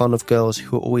make fun of girls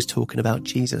who are always talking about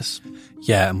Jesus.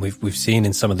 Yeah, and we've seen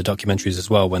in some of the documentaries as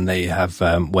well when they have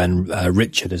when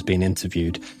Richard has been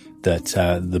interviewed, that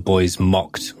the boys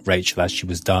mocked Rachel as she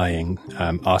was dying,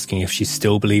 asking if she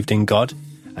still believed in God,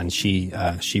 and she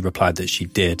replied that she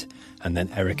did, and then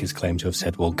Eric is claimed to have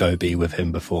said, well, go be with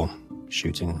him, before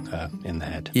shooting her in the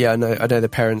head. Yeah, I know the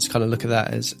parents kind of look at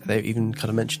that as, they even kind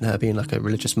of mention her being like a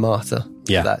religious martyr.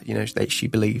 Yeah. That, she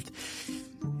believed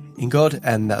in God,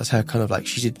 and that was her kind of like,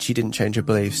 she didn't change her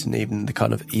beliefs, and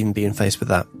even being faced with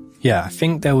that. Yeah, I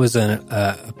think there was an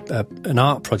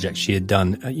art project she had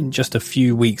done just a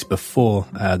few weeks before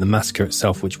the massacre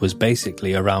itself, which was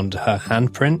basically around her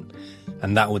handprint,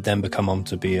 and that would then become on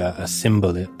to be a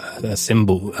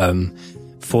symbol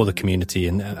for the community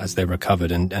and as they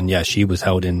recovered. And yeah, she was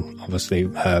held in, obviously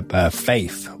her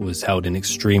faith was held in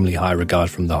extremely high regard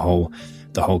from the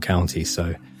whole county.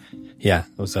 So yeah,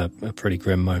 it was a pretty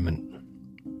grim moment.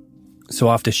 So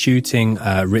after shooting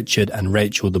Richard and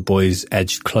Rachel, the boys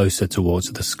edged closer towards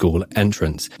the school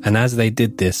entrance. And as they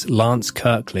did this, Lance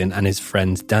Kirkland and his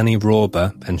friends Danny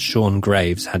Rauber and Sean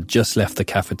Graves had just left the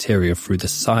cafeteria through the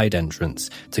side entrance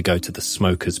to go to the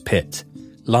smoker's pit.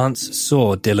 Lance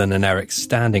saw Dylan and Eric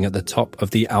standing at the top of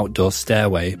the outdoor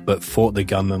stairway, but thought the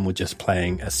gunmen were just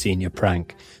playing a senior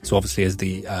prank. So obviously, as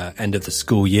the end of the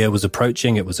school year was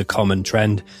approaching, it was a common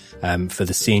trend for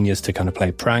the seniors to kind of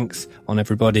play pranks on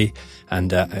everybody, and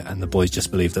the boys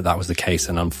just believed that was the case,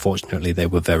 and unfortunately, they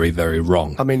were very, very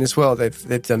wrong. I mean, as well,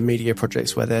 they've done media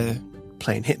projects where they're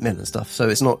playing hitmen and stuff, so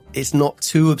it's not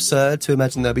too absurd to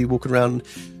imagine they'll be walking around.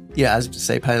 Yeah, as to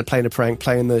say, playing a prank,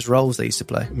 playing those roles they used to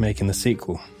play. Making the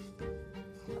sequel.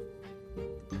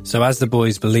 So as the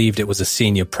boys believed it was a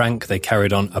senior prank, they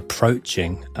carried on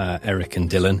approaching Eric and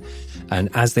Dylan. And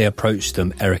as they approached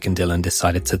them, Eric and Dylan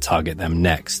decided to target them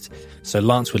next. So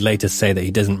Lance would later say that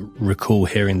he doesn't recall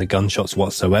hearing the gunshots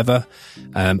whatsoever,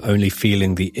 only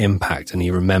feeling the impact, and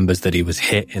he remembers that he was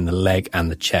hit in the leg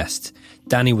and the chest.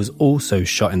 Danny was also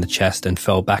shot in the chest and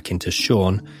fell back into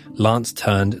Sean. Lance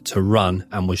turned to run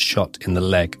and was shot in the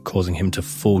leg, causing him to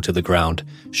fall to the ground.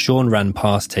 Sean ran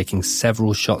past, taking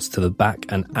several shots to the back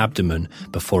and abdomen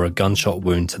before a gunshot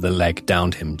wound to the leg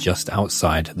downed him just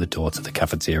outside the door to the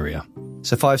cafeteria.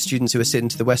 So 5 students who were sitting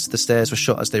to the west of the stairs were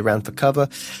shot as they ran for cover.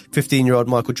 15-year-old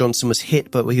Michael Johnson was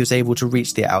hit, but he was able to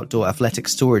reach the outdoor athletic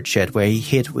storage shed where he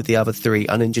hid with the other 3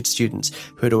 uninjured students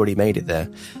who had already made it there.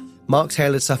 Mark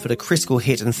Taylor had suffered a critical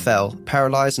hit and fell.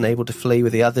 Paralysed and able to flee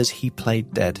with the others, he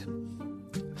played dead.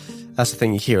 That's the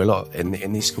thing you hear a lot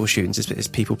in these school shootings is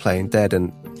people playing dead,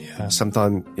 and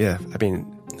sometimes,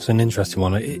 it's an interesting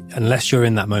one. Unless you're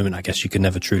in that moment, I guess you could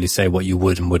never truly say what you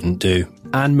would and wouldn't do.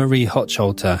 Anne-Marie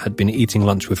Hochholter had been eating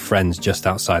lunch with friends just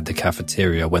outside the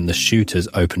cafeteria when the shooters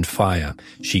opened fire.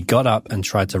 She got up and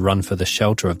tried to run for the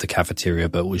shelter of the cafeteria,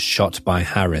 but was shot by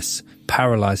Harris.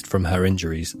 Paralysed from her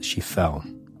injuries, she fell.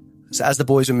 So as the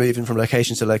boys were moving from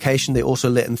location to location, they also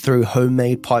lit and threw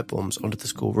homemade pipe bombs onto the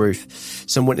school roof.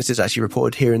 Some witnesses actually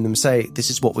reported hearing them say, "This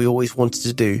is what we always wanted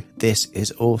to do. This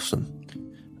is awesome."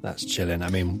 That's chilling. I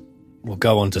mean, we'll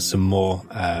go on to some more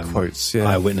quotes,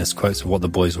 eyewitness quotes of what the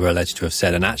boys were alleged to have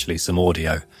said, and actually some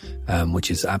audio,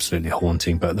 which is absolutely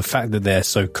haunting. But the fact that they're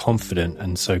so confident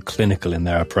and so clinical in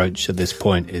their approach at this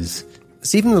point is...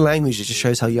 It's even the language, it just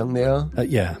shows how young they are.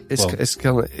 It's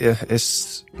kind of,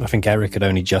 it's... I think Eric had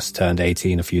only just turned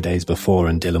 18 a few days before,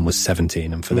 and Dylan was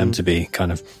 17, and for them to be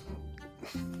kind of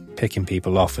picking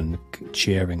people off and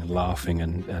cheering and laughing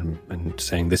and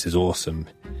saying, "This is awesome,"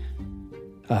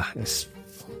 it's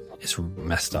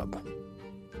messed up.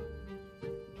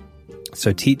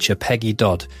 So teacher Peggy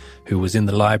Dodd, who was in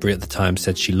the library at the time,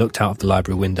 said she looked out of the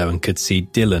library window and could see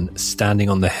Dylan standing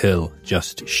on the hill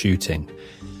just shooting.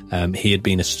 He had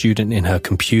been a student in her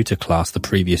computer class the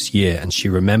previous year, and she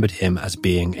remembered him as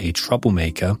being a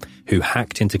troublemaker who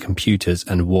hacked into computers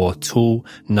and wore tall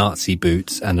Nazi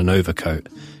boots and an overcoat.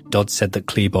 Dodd said that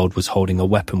Klebold was holding a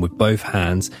weapon with both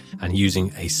hands, and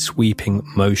using a sweeping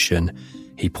motion,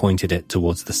 he pointed it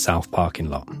towards the south parking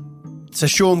lot. So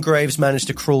Sean Graves managed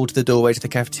to crawl to the doorway to the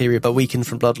cafeteria, but weakened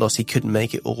from blood loss, he couldn't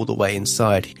make it all the way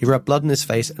inside. He rubbed blood on his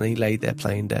face and he lay there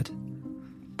playing dead.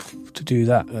 To do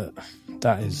that...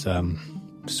 that is,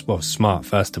 smart,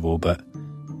 first of all, but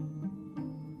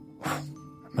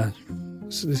man,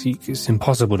 it's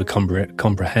impossible to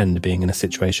comprehend being in a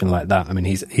situation like that. I mean,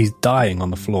 he's dying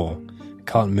on the floor,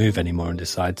 can't move anymore, and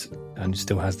decides, and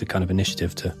still has the kind of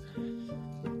initiative to...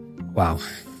 Wow.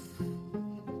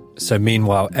 So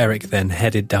meanwhile, Eric then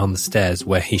headed down the stairs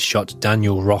where he shot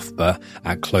Daniel Rothber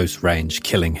at close range,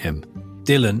 killing him.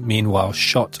 Dylan, meanwhile,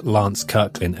 shot Lance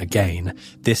Kirkland again,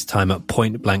 this time at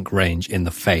point-blank range in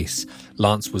the face.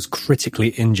 Lance was critically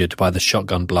injured by the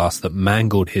shotgun blast that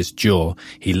mangled his jaw.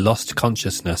 He lost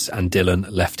consciousness and Dylan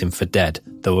left him for dead,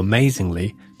 though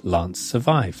amazingly, Lance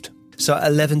survived. So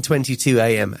at 11:22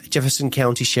 a.m., Jefferson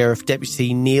County Sheriff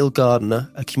Deputy Neil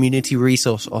Gardner, a community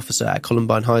resource officer at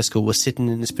Columbine High School, was sitting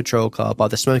in his patrol car by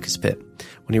the smoker's pit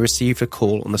when he received a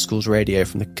call on the school's radio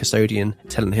from the custodian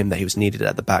telling him that he was needed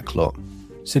at the back lot.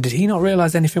 So did he not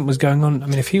realise anything was going on? I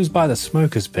mean, if he was by the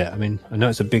smoker's pit, I mean, I know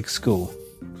it's a big school,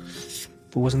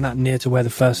 but wasn't that near to where the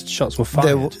first shots were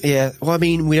fired? Well, I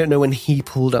mean, we don't know when he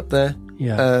pulled up there.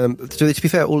 Yeah. So to be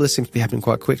fair, all this seems to be happening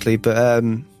quite quickly, but...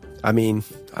 I mean,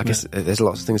 I guess there's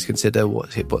lots of things to consider.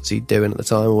 What's he doing at the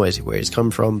time? Where he's come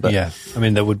from? But yeah, I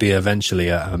mean, there would be eventually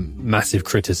a massive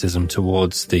criticism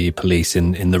towards the police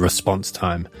in the response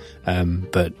time.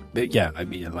 But yeah, I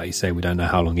mean, like you say, we don't know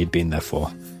how long he'd been there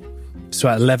for. So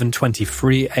at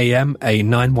 11:23 a.m., a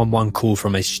 911 call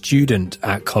from a student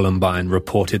at Columbine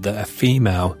reported that a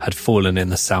female had fallen in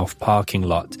the south parking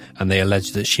lot, and they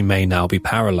alleged that she may now be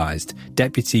paralysed.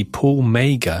 Deputy Paul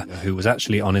Mager, who was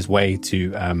actually on his way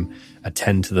to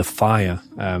attend to the fire,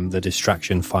 the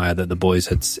distraction fire that the boys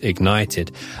had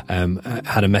ignited,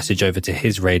 had a message over to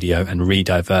his radio and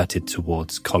rediverted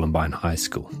towards Columbine High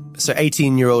School. So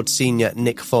 18-year-old senior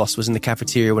Nick Foss was in the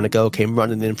cafeteria when a girl came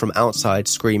running in from outside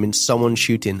screaming, "Someone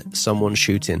shooting, someone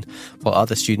shooting." While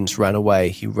other students ran away,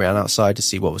 he ran outside to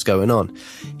see what was going on.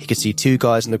 He could see two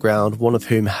guys on the ground, one of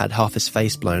whom had half his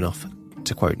face blown off,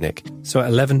 to quote Nick. So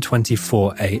at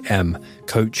 11:24 a.m.,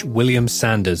 Coach William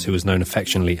Sanders, who was known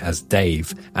affectionately as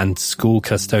Dave, and school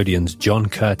custodians John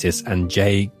Curtis and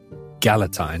Jay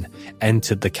Galatine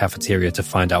entered the cafeteria to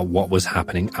find out what was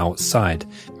happening outside.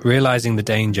 Realizing the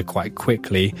danger quite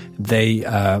quickly, they,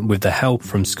 with the help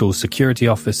from school security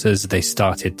officers, they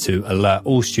started to alert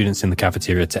all students in the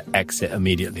cafeteria to exit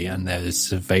immediately, and there's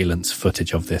surveillance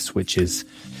footage of this, which is,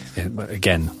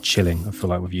 again, chilling. I feel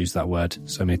like we've used that word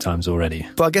so many times already.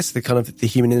 But I guess the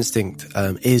human instinct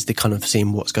is the kind of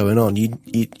seeing what's going on. You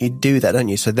do that, don't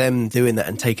you? So them doing that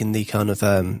and taking the kind of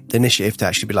the initiative to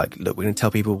actually be like, look, we're going to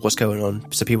tell people what's going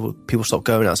on, so people stop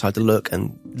going outside to look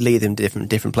and lead them to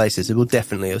different places. It will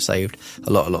definitely have saved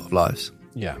a lot of lives.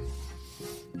 Yeah.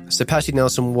 So Patty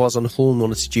Nelson was on hall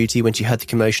monitor duty when she heard the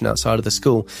commotion outside of the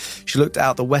school. She looked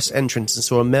out the west entrance and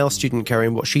saw a male student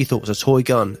carrying what she thought was a toy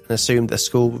gun and assumed that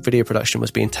school video production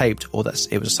was being taped or that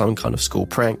it was some kind of school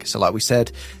prank. So like we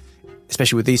said,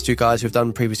 especially with these two guys who've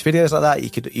done previous videos like that,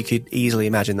 you could easily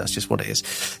imagine that's just what it is.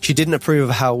 She didn't approve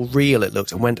of how real it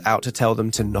looked and went out to tell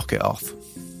them to knock it off.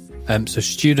 So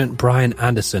student Brian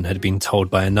Anderson had been told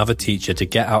by another teacher to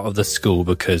get out of the school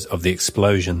because of the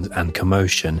explosions and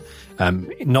commotion.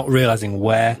 Not realizing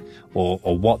where or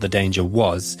what the danger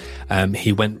was,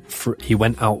 he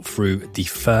went out through the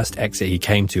first exit he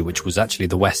came to, which was actually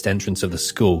the west entrance of the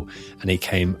school, and he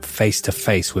came face to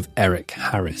face with Eric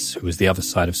Harris, who was the other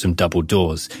side of some double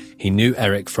doors. He knew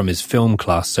Eric from his film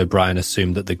class, so Brian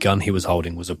assumed that the gun he was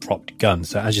holding was a propped gun.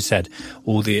 So as you said,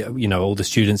 all the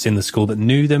students in the school that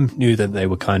knew that they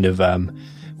were kind of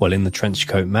in the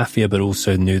trenchcoat mafia, but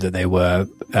also knew that they were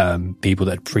people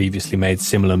that had previously made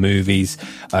similar movies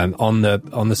on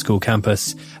the school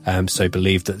campus, so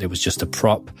believed that it was just a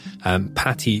prop.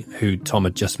 Patty, who Tom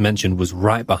had just mentioned, was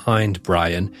right behind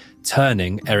Brian.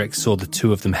 Turning, Eric saw the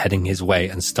two of them heading his way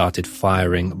and started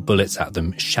firing bullets at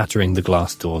them, shattering the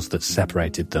glass doors that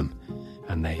separated them,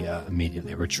 and they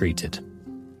immediately retreated.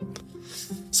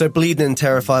 So bleeding and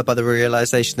terrified by the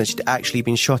realisation that she'd actually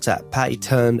been shot at, Patty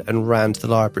turned and ran to the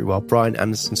library while Brian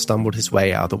Anderson stumbled his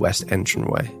way out of the west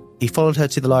entranceway. He followed her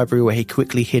to the library where he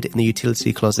quickly hid in the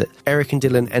utility closet. Eric and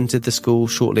Dylan entered the school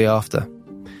shortly after.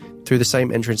 Through the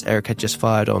same entrance Eric had just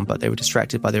fired on, but they were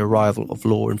distracted by the arrival of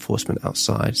law enforcement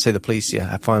outside. So the police,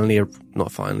 the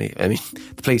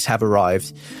police have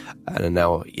arrived and are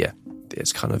now,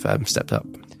 it's kind of stepped up.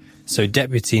 So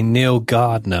Deputy Neil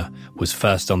Gardner was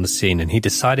first on the scene, and he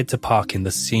decided to park in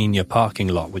the senior parking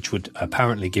lot, which would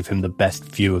apparently give him the best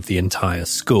view of the entire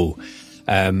school.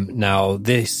 Now,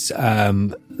 this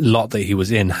lot that he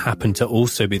was in happened to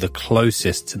also be the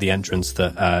closest to the entrance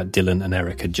that Dylan and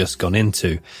Eric had just gone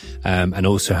into, and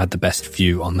also had the best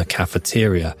view on the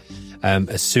cafeteria.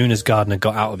 As soon as Gardner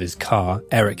got out of his car,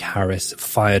 Eric Harris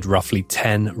fired roughly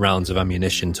 10 rounds of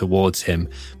ammunition towards him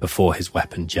before his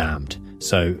weapon jammed.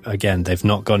 So again, they've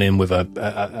not gone in with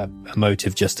a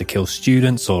motive just to kill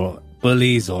students or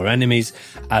bullies or enemies.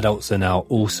 Adults are now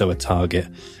also a target,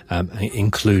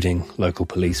 including local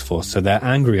police force. So they're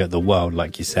angry at the world,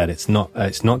 like you said. It's not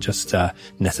just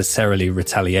necessarily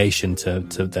retaliation to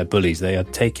their bullies. They are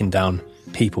taking down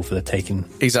people for the taking.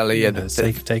 Exactly, yeah.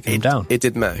 Taking them down. It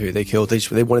didn't matter who they killed.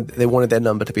 They wanted their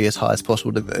number to be as high as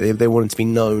possible. They wanted to be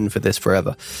known for this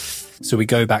forever. So we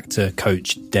go back to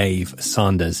Coach Dave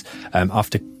Sanders.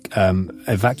 After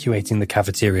evacuating the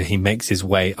cafeteria, he makes his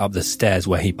way up the stairs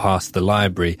where he passed the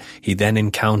library. He then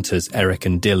encounters Eric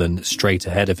and Dylan straight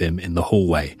ahead of him in the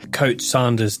hallway. Coach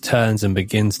Sanders turns and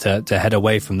begins to head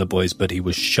away from the boys, but he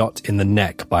was shot in the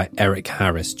neck by Eric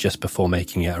Harris just before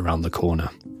making it around the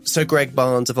corner. So Greg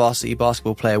Barnes, a varsity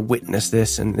basketball player, witnessed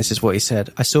this, and this is what he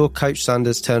said. "I saw Coach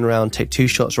Sanders turn around, take 2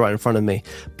 shots right in front of me.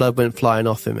 Blood went flying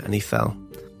off him, and he fell."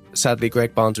 Sadly,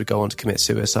 Greg Barnes would go on to commit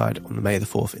suicide on May the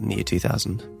 4th in the year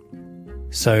 2000.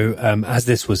 So as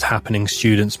this was happening,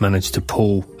 students managed to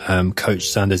pull Coach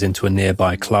Sanders into a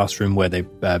nearby classroom where they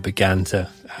began to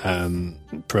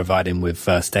provide him with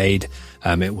first aid.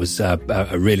 It was a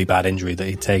really bad injury that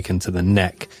he'd taken to the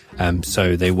neck.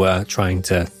 So they were trying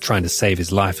to save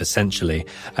his life, essentially.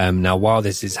 Now, while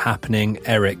this is happening,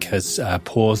 Eric has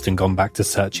paused and gone back to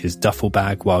search his duffel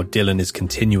bag, while Dylan is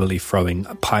continually throwing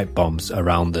pipe bombs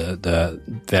around the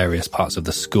various parts of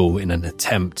the school in an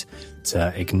attempt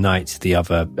to ignite the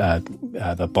other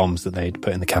the bombs that they'd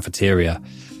put in the cafeteria.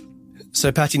 So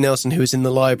Patty Nelson, who was in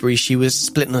the library, she was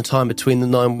splitting her time between the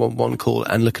 911 call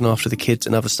and looking after the kids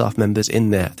and other staff members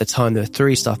in there. At the time, there were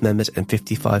 3 staff members and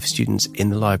 55 students in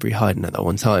the library hiding at that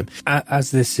one time.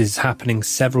 As this is happening,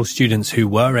 several students who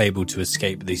were able to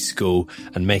escape the school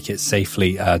and make it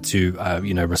safely to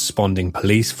responding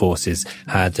police forces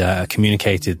had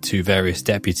communicated to various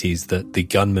deputies that the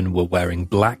gunmen were wearing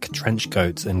black trench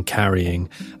coats and carrying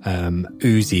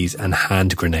Uzis and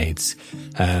hand grenades.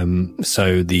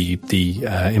 So the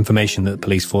information that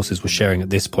police forces were sharing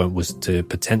at this point was to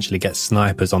potentially get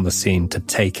snipers on the scene to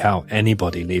take out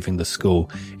anybody leaving the school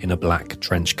in a black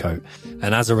trench coat.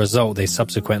 And as a result, they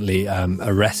subsequently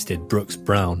arrested Brooks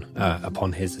Brown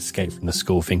upon his escape from the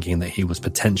school, thinking that he was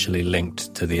potentially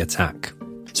linked to the attack.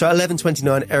 So at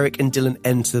 11:29, Eric and Dylan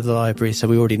enter the library. So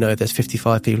we already know there's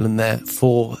 55 people in there,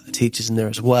 4 teachers in there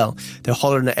as well. They're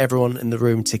hollering at everyone in the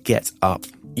room to get up.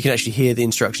 You can actually hear the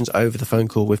instructions over the phone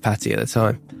call with Patty at the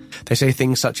time. They say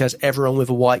things such as, "Everyone with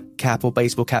a white cap or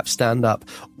baseball cap, stand up.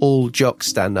 All jocks,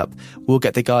 stand up. We'll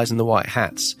get the guys in the white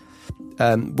hats."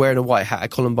 Wearing a white hat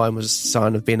at Columbine was a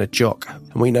sign of being a jock.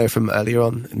 And we know from earlier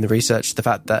on in the research the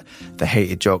fact that they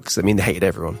hated jocks. I mean, they hated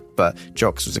everyone, but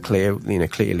jocks was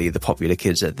clearly the popular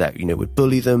kids that would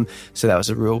bully them. So that was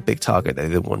a real big target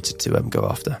that they wanted to go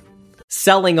after.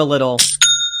 Selling a little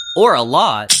or a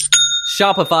lot,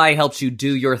 Shopify helps you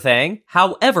do your thing,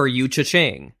 however you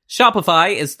cha-ching.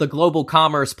 Shopify is the global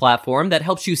commerce platform that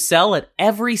helps you sell at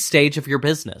every stage of your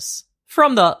business.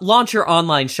 From the launch your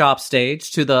online shop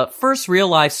stage to the first real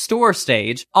life store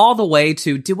stage, all the way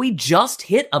to did we just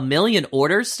hit 1 million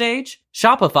orders stage?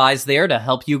 Shopify's there to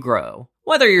help you grow.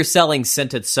 Whether you're selling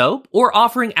scented soap or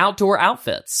offering outdoor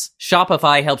outfits,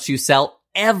 Shopify helps you sell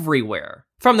everywhere.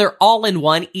 From their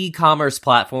all-in-one e-commerce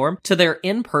platform to their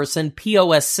in-person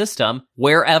POS system,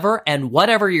 wherever and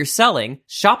whatever you're selling,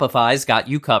 Shopify's got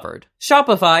you covered.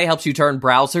 Shopify helps you turn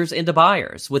browsers into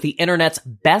buyers with the internet's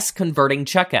best converting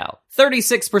checkout,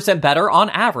 36% better on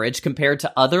average compared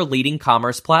to other leading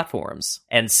commerce platforms.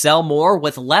 And sell more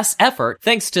with less effort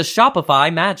thanks to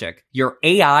Shopify Magic, your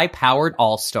AI-powered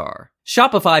all-star.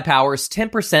 Shopify powers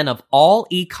 10% of all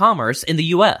e-commerce in the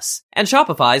US, and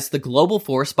Shopify's the global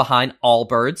force behind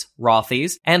Allbirds,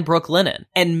 Rothy's, and Brooklinen,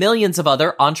 and millions of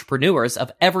other entrepreneurs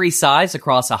of every size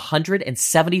across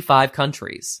 175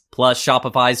 countries. Plus,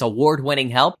 Shopify's award-winning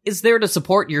help is there to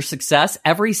support your success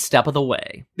every step of the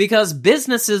way. Because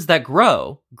businesses that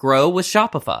grow, grow with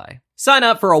Shopify. Sign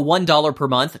up for a $1 per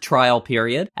month trial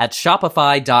period at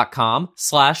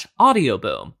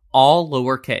shopify.com/audioboom, all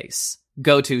lowercase.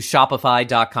 Go to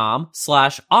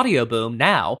shopify.com/audioboom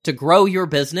now to grow your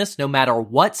business no matter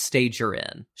what stage you're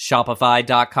in.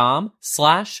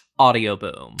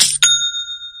 Shopify.com/audioboom.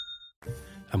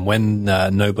 And when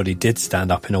nobody did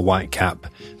stand up in a white cap,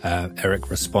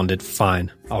 Eric responded, "Fine,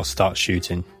 I'll start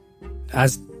shooting."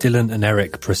 As Dylan and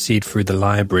Eric proceed through the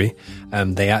library,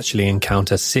 they actually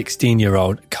encounter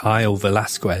 16-year-old Kyle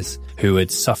Velasquez, who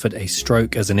had suffered a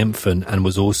stroke as an infant and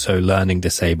was also learning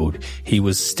disabled. He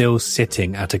was still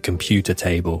sitting at a computer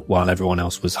table while everyone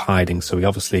else was hiding, so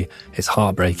it's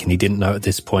heartbreaking. He didn't know at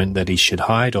this point that he should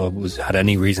hide or had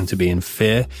any reason to be in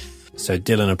fear. So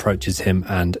Dylan approaches him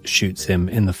and shoots him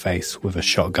in the face with a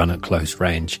shotgun at close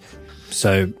range.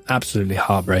 So absolutely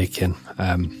heartbreaking.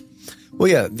 Well,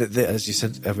 yeah, as you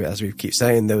said, as we keep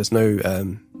saying, there was no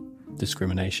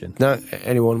discrimination. No,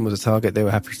 anyone was a target. They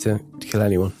were happy to kill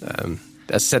anyone.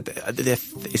 As I said,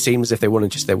 it seems as if they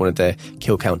wanted their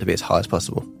kill count to be as high as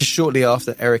possible. Just shortly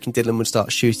after, Eric and Dylan would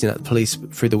start shooting at the police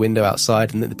through the window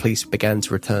outside, and then the police began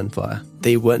to return fire.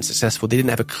 They weren't successful. They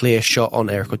didn't have a clear shot on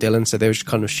Eric or Dylan, so they were just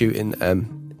kind of shooting,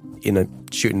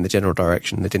 shooting in the general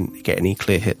direction. They didn't get any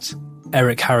clear hits.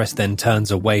 Eric Harris then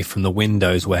turns away from the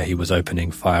windows where he was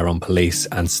opening fire on police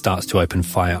and starts to open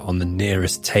fire on the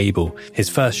nearest table. His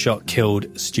first shot killed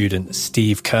student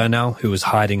Steve Kernell, who was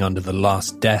hiding under the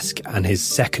last desk, and his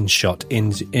second shot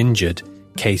injured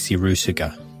Casey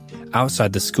Rusiger.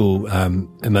 Outside the school,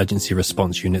 emergency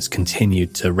response units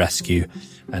continued to rescue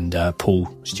and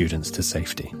pull students to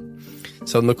safety.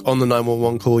 So on the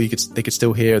 911 call, they could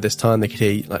still hear this time. They could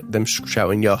hear them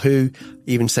shouting Yahoo,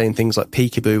 even saying things like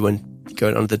peekaboo when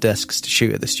going under the desks to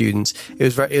shoot at the students. It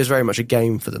was very much a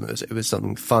game for them. It was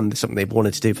something fun, something they've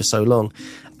wanted to do for so long.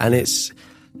 And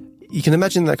you can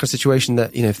imagine that kind of situation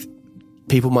that, if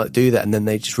people might do that and then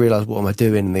they just realise, what am I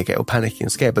doing? And they get all panicky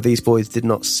and scared. But these boys did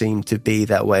not seem to be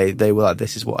that way. They were like,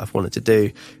 this is what I've wanted to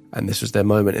do. And this was their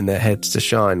moment in their heads to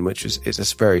shine, which is a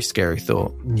very scary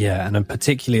thought. Yeah, and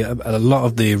particularly a lot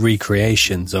of the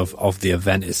recreations of the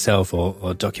event itself or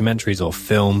documentaries or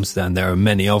films, and there are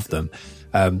many of them,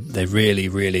 they really,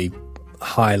 really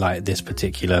highlight this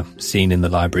particular scene in the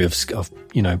library of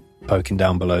poking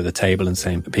down below the table and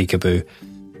saying peekaboo.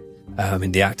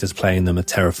 The actors playing them are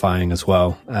terrifying as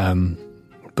well.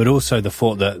 But also the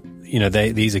thought that,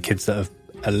 these are kids that have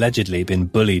allegedly been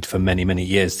bullied for many, many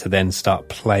years to then start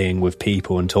playing with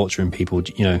people and torturing people,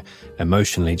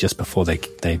 emotionally just before they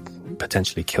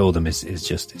potentially kill them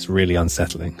it's really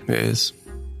unsettling. It is.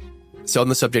 So on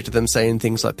the subject of them saying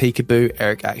things like peekaboo,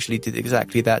 Eric actually did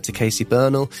exactly that to Casey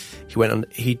Bernal.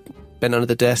 He bent under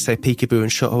the desk, said peekaboo,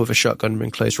 and shot her with a shotgun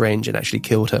in close range and actually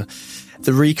killed her.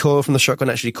 The recoil from the shotgun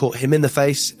actually caught him in the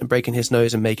face and breaking his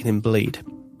nose and making him bleed.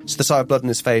 So the sight of blood in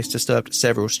his face disturbed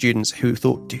several students who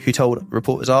told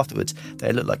reporters afterwards that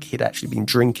it looked like he'd actually been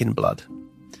drinking blood.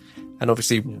 And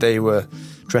obviously they were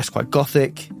dressed quite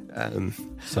gothic.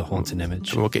 It's a haunting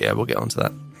image. We'll get onto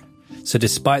that. So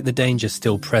despite the danger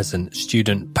still present,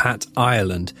 student Pat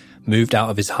Ireland moved out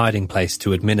of his hiding place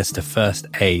to administer first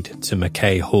aid to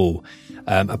McKay Hall.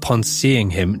 Upon seeing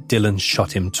him, Dylan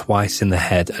shot him twice in the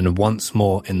head and once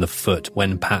more in the foot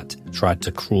when Pat tried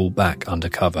to crawl back under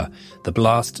cover. The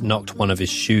blast knocked one of his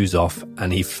shoes off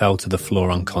and he fell to the floor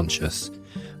unconscious.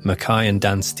 Mackay and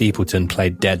Dan Steepleton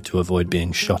played dead to avoid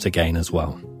being shot again as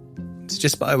well. So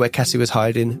just by where Cassie was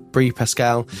hiding, Brie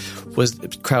Pascal was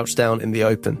crouched down in the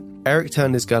open. Eric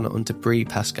turned his gun onto Bree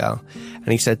Pascal, and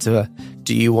he said to her,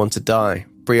 "Do you want to die?"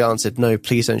 Bree answered, "No,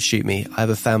 please don't shoot me. I have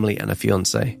a family and a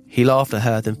fiancé." He laughed at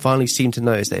her, then finally seemed to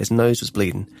notice that his nose was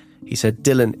bleeding. He said,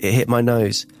 "Dylan, it hit my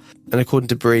nose." And according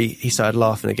to Bree, he started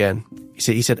laughing again.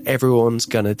 He said, "Everyone's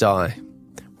gonna die.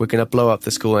 We're gonna blow up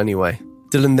the school anyway."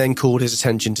 Dylan then called his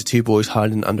attention to two boys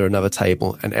hiding under another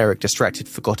table, and Eric, distracted,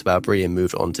 forgot about Bree and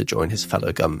moved on to join his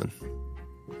fellow gunmen.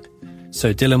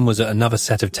 So Dylan was at another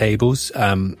set of tables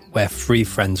where three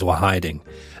friends were hiding.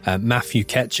 Matthew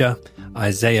Ketcher,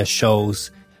 Isaiah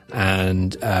Scholes,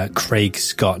 and Craig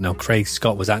Scott. Now, Craig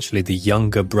Scott was actually the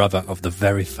younger brother of the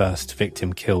very first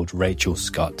victim killed, Rachel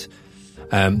Scott.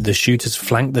 The shooters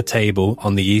flanked the table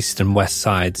on the east and west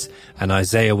sides, and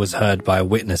Isaiah was heard by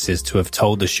witnesses to have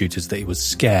told the shooters that he was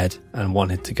scared and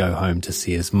wanted to go home to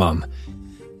see his mum.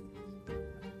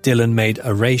 Dylan made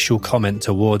a racial comment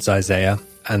towards Isaiah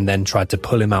and then tried to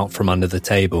pull him out from under the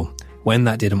table. When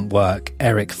that didn't work,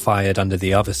 Eric fired under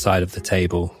the other side of the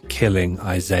table, killing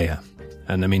Isaiah.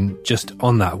 And I mean, just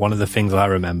on that, one of the things I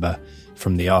remember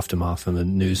from the aftermath and the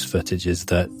news footage is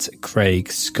that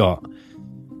Craig Scott,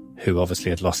 who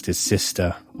obviously had lost his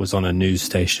sister, was on a news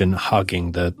station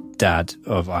hugging the dad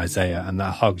of Isaiah, and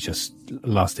that hug just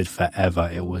lasted forever.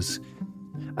 It was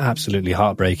absolutely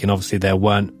heartbreaking. Obviously, there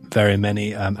weren't very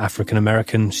many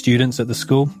African-American students at the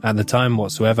school at the time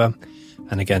whatsoever.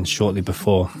 And again, shortly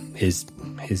before his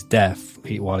death,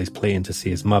 while he's pleading to see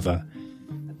his mother,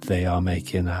 they are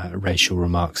making racial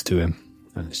remarks to him.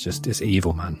 And it's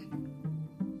evil, man.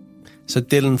 So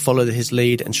Dylan followed his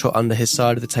lead and shot under his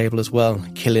side of the table as well,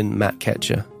 killing Matt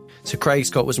Ketcher. So Craig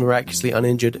Scott was miraculously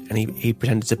uninjured, and he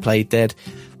pretended to play dead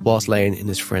whilst laying in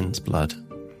his friend's blood.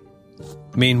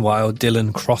 Meanwhile,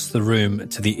 Dylan crossed the room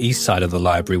to the east side of the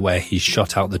library where he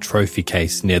shot out the trophy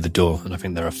case near the door. And I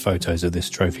think there are photos of this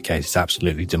trophy case. It's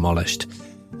absolutely demolished.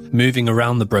 Moving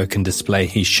around the broken display,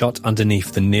 he shot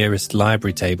underneath the nearest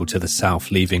library table to the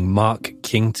south, leaving Mark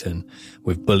Kington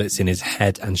with bullets in his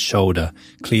head and shoulder.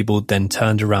 Klebold then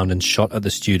turned around and shot at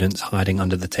the students hiding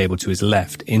under the table to his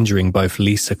left, injuring both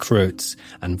Lisa Kreutz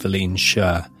and Valine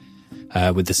Scher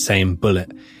with the same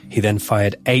bullet. He then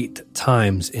fired 8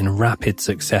 times in rapid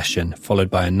succession, followed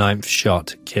by a 9th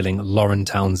shot, killing Lauren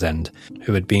Townsend,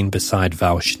 who had been beside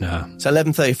Val Schnur. So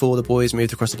 11:34, the boys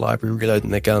moved across the library,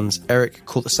 reloading their guns. Eric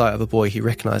caught the sight of a boy he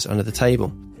recognised under the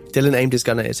table. Dylan aimed his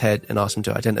gun at his head and asked him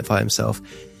to identify himself.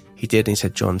 He did, and he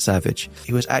said John Savage.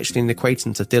 He was actually an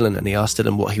acquaintance of Dylan, and he asked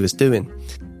Dylan what he was doing.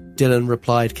 Dylan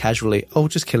replied casually, "Oh,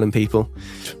 just killing people."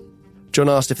 John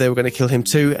asked if they were going to kill him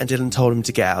too, and Dylan told him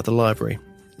to get out of the library.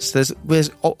 So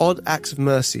there's odd acts of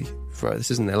mercy for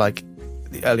this, isn't there? Like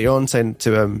early on saying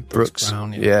to Brooks,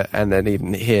 Brown, yeah, and then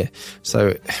even here.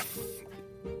 So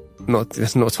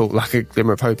let's not talk like a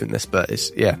glimmer of hope in this, but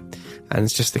it's, yeah. And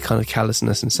it's just the kind of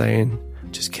callousness and saying,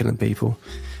 just killing people.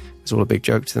 It's all a big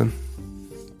joke to them.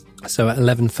 So at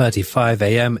 11:35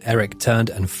 a.m., Eric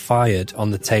turned and fired on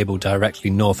the table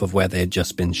directly north of where they had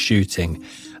just been shooting.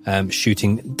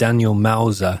 Shooting Daniel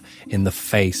Mauser in the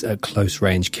face at close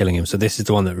range, killing him. So this is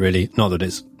the one that really, not that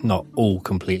it's not all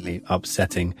completely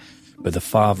upsetting, but the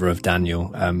father of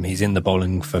Daniel, he's in the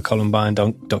Bowling for Columbine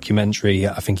documentary.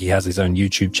 I think he has his own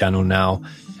YouTube channel now,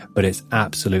 but it's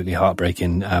absolutely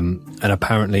heartbreaking. And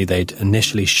apparently they'd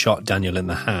initially shot Daniel in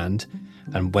the hand,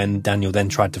 and when Daniel then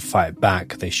tried to fight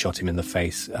back, they shot him in the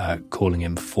face, calling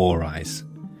him Four Eyes.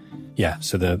 Yeah,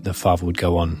 so the father would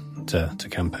go on to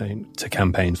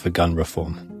campaign for gun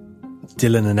reform.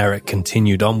 Dylan and Eric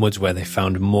continued onwards where they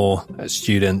found more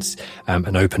students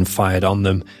and opened fire on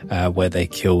them where they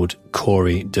killed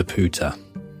Corey DePuta.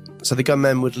 So the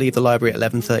gunmen would leave the library at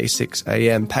 11:36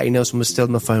 a.m. Patty Nelson was still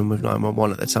on the phone with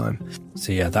 911 at the time.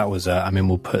 So yeah, that was,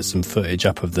 we'll put some footage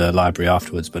up of the library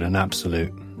afterwards, but it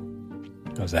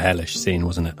was a hellish scene,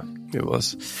 wasn't it? It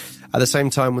was. At the same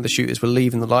time, when the shooters were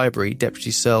leaving the library,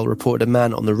 Deputy Searle reported a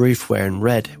man on the roof wearing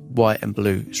red, white and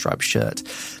blue striped shirt.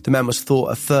 The man was thought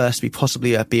at first to be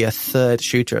possibly a third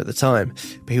shooter at the time,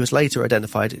 but he was later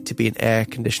identified to be an air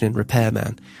conditioning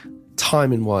repairman.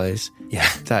 Timing-wise, yeah,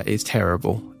 that is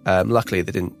terrible. Luckily,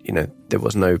 they didn't. There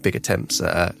was no big attempts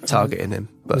at targeting him.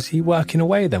 But was he working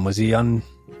away then? Was he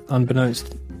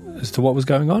unbeknownst as to what was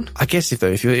going on? I guess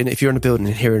if you're in a building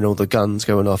and hearing all the guns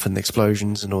going off and the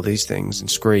explosions and all these things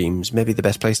and screams, maybe the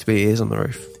best place to be is on the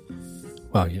roof.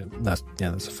 Well, yeah,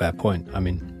 that's a fair point. I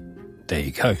mean, there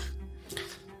you go.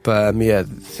 But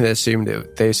they assumed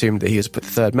that he was the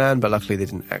third man, but luckily they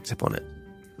didn't act upon it.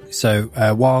 So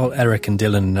while Eric and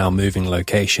Dylan are now moving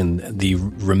location, the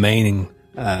remaining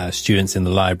Students in the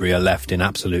library are left in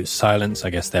absolute silence. I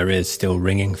guess there is still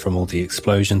ringing from all the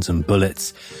explosions and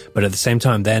bullets, but at the same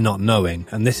time, they're not knowing,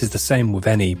 and this is the same with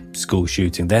any school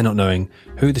shooting, they're not knowing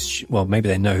who well, maybe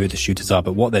they know who the shooters are,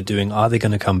 but what they're doing, are they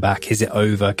going to come back? Is it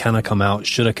over? Can I come out?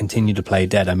 Should I continue to play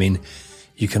dead? I mean,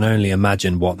 you can only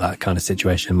imagine what that kind of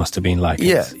situation must have been like.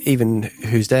 Yeah, even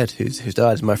who's dead, who's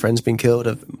died. Has my friend's been killed?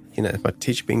 Have, my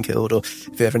teacher been killed? Or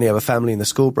if you have any other family in the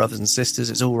school, brothers and sisters,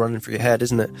 it's all running through your head,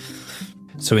 isn't it?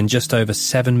 So in just over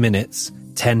 7 minutes,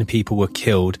 10 people were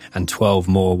killed and 12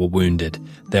 more were wounded.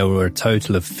 There were a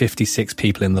total of 56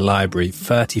 people in the library.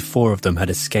 34 of them had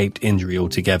escaped injury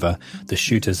altogether. The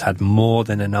shooters had more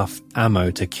than enough ammo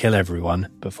to kill everyone,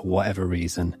 but for whatever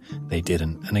reason, they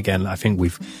didn't. And again, I think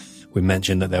we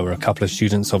mentioned that there were a couple of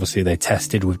students, obviously they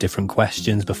tested with different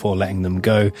questions before letting them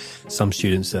go. Some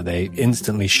students that they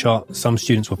instantly shot. Some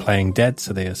students were playing dead,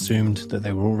 so they assumed that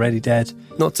they were already dead.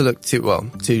 Not to look to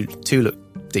look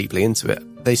deeply into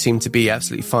it, they seem to be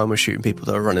absolutely fine with shooting people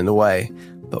that are running away,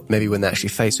 but maybe when they're actually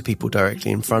faced with people directly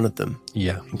in front of them,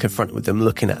 and confronted with them,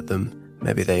 looking at them,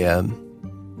 maybe they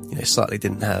slightly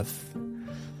didn't have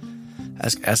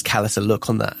as callous a look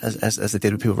on that as they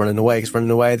did with people running away. Because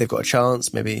running away, they've got a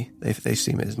chance. Maybe they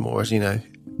see it as more as, I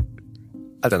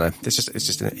don't know. It's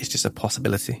just a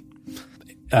possibility.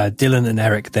 Dylan and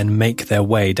Eric then make their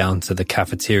way down to the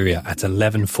cafeteria at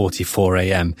 11:44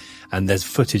 a.m. And there's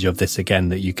footage of this again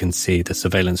that you can see. The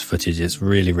surveillance footage is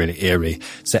really, really eerie.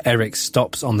 So Eric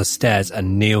stops on the stairs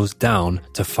and kneels down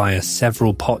to fire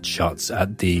several pot shots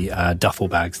at the duffel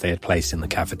bags they had placed in the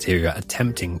cafeteria,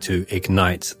 attempting to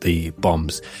ignite the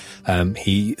bombs.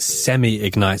 He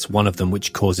semi-ignites one of them,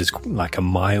 which causes like a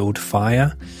mild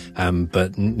fire,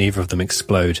 but neither of them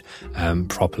explode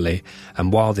properly.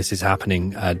 And while this is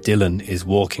happening, Dylan is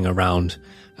walking around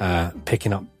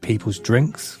picking up people's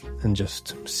drinks and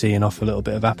just seeing off a little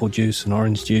bit of apple juice and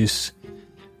orange juice.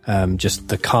 Just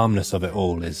the calmness of it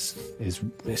all is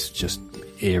just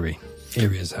eerie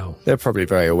as hell. They're probably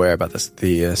very aware about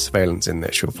the surveillance in the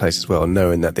actual place as well,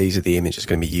 knowing that these are the images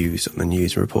going to be used on the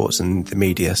news reports and the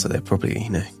media, so they're probably,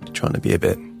 trying to be a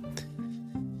bit...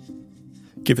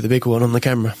 give it the big one on the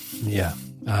camera. Yeah.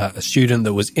 A student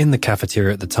that was in the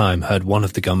cafeteria at the time heard one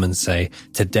of the gunmen say,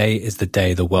 "Today is the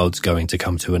day the world's going to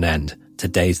come to an end.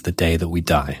 Today's the day that we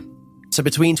die." So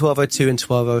between 12:02 and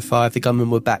 12:05, the gunmen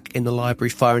were back in the library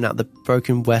firing out the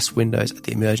broken west windows at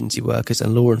the emergency workers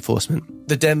and law enforcement.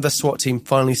 The Denver SWAT team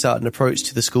finally started an approach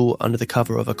to the school under the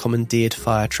cover of a commandeered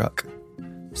fire truck.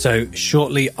 So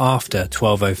shortly after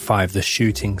 12:05, the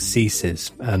shooting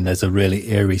ceases, and there's a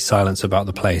really eerie silence about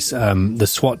the place. The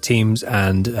SWAT teams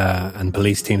and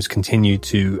police teams continue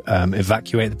to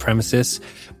evacuate the premises,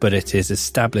 but it is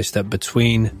established that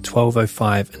between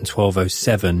 12:05 and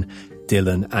 12:07,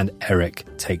 Dylan and Eric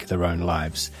take their own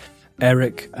lives.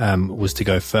 Eric was to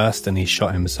go first, and he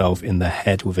shot himself in the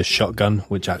head with a shotgun,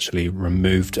 which actually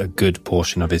removed a good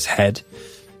portion of his head.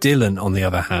 Dylan, on the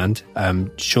other hand,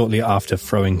 shortly after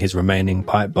throwing his remaining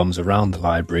pipe bombs around the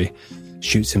library,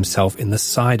 shoots himself in the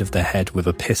side of the head with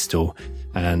a pistol.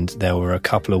 And there were a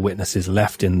couple of witnesses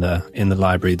left in the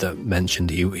library that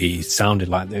mentioned he sounded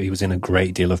like he was in a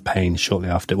great deal of pain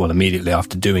immediately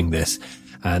after doing this.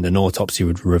 And an autopsy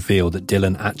would reveal that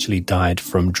Dylan actually died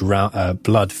from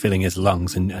blood filling his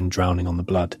lungs and drowning on the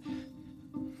blood.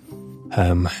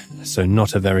 So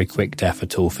not a very quick death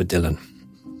at all for Dylan.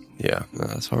 Yeah,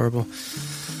 that's horrible.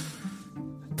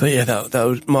 But yeah, that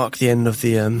would mark the end of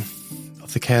the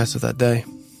chaos of that day.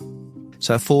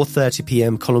 So at 4:30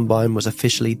 p.m, Columbine was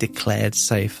officially declared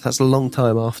safe. That's a long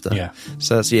time after. Yeah.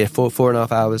 So that's,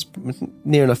 4.5 hours,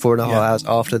 near enough 4.5 hours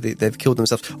after they've killed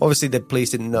themselves. Obviously, the police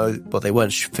didn't know, but they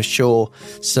weren't for sure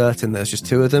certain there's just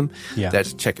two of them. Yeah. They had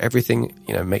to check everything,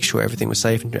 make sure everything was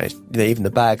safe. And even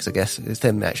the bags, I guess, it's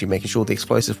them actually making sure the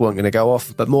explosives weren't going to go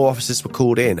off. But more officers were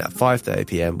called in at 5:30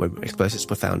 p.m. when explosives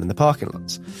were found in the parking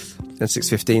lots. At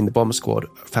 6:15, the bomb squad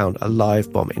found a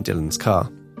live bomb in Dylan's car.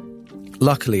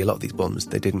 Luckily, a lot of these bombs,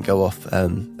 they didn't go off.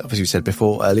 Obviously, we said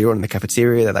before, earlier on in the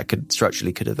cafeteria, that could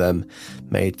have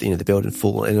made, the building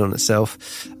fall in on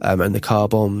itself. And the car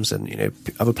bombs and,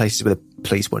 other places where the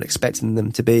police weren't expecting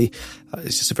them to be.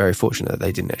 It's just very fortunate that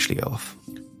they didn't actually go off.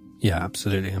 Yeah,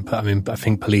 absolutely. I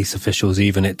think police officials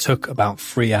it took about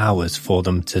 3 hours for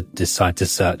them to decide to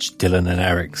search Dylan and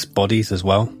Eric's bodies as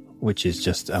well, which is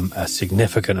just a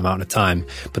significant amount of time.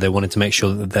 But they wanted to make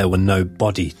sure that there were no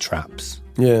body traps.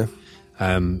 Yeah.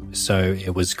 So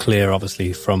it was clear,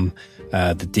 obviously, from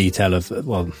the detail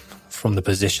from the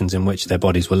positions in which their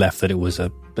bodies were left, that it was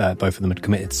both of them had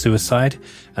committed suicide,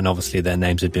 and obviously their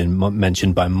names had been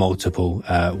mentioned by multiple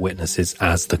witnesses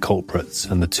as the culprits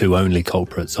and the two only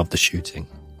culprits of the shooting.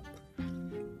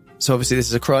 So obviously this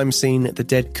is a crime scene. The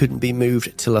dead couldn't be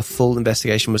moved till a full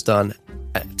investigation was done.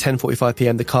 At 10:45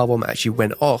 p.m, the car bomb actually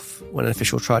went off when an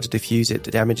official tried to defuse it,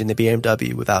 damaging the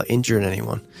BMW without injuring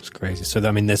anyone. It's crazy. So,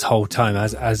 I mean, this whole time,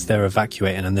 as they're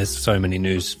evacuating, and there's so many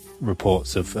news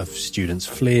reports of students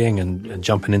fleeing and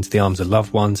jumping into the arms of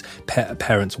loved ones,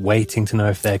 parents waiting to know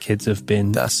if their kids have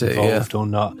been involved or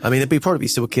not. I mean, there'd probably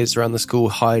still kids around the school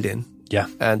hiding. Yeah.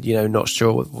 And, not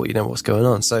sure what's going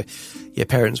on. So,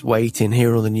 parents waiting,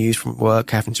 hearing all the news from work,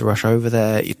 having to rush over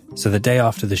there. So the day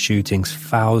after the shootings,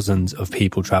 thousands of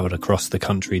people travelled across the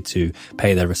country to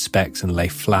pay their respects and lay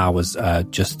flowers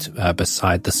just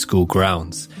beside the school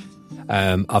grounds.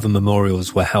 Other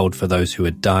memorials were held for those who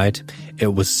had died.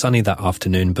 It was sunny that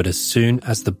afternoon, but as soon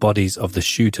as the bodies of the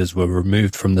shooters were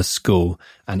removed from the school,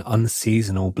 an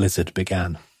unseasonal blizzard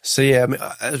began. So, I mean,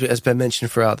 as Ben mentioned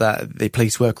throughout that, the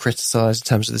police were criticised in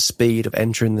terms of the speed of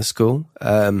entering the school,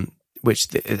 which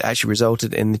actually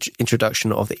resulted in the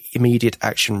introduction of the immediate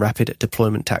action rapid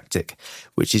deployment tactic,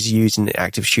 which is used in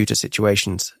active shooter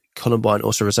situations. Columbine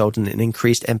also resulted in an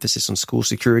increased emphasis on school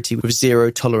security with zero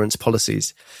tolerance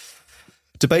policies.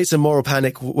 Debates and moral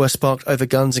panic were sparked over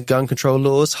guns and gun control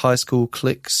laws, high school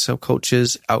cliques,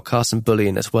 subcultures, outcasts and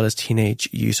bullying, as well as teenage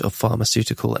use of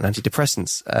pharmaceutical and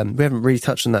antidepressants. We haven't really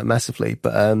touched on that massively,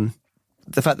 but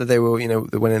the fact that they were,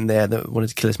 they went in there, they wanted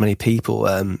to kill as many people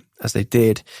as they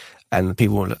did, and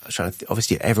people were trying to,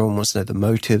 obviously everyone wants to know the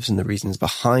motives and the reasons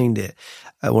behind it.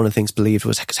 One of the things believed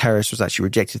was because Harris was actually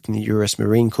rejected from the US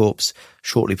Marine Corps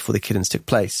shortly before the killings took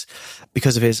place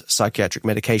because of his psychiatric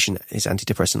medication, his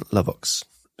antidepressant Luvox.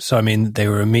 So, I mean, they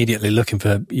were immediately looking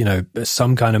for,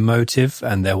 some kind of motive,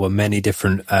 and there were many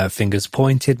different fingers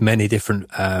pointed, many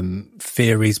different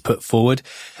theories put forward.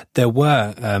 There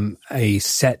were a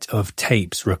set of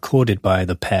tapes recorded by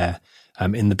the pair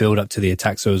in the build-up to the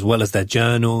attack. So as well as their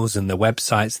journals and their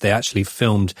websites, they actually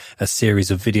filmed a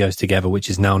series of videos together, which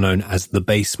is now known as the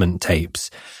basement tapes.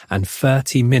 And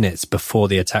 30 minutes before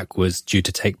the attack was due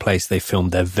to take place, they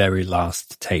filmed their very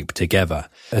last tape together.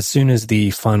 As soon as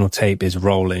the final tape is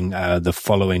rolling, the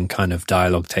following kind of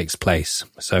dialogue takes place.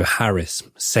 So Harris,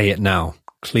 say it now.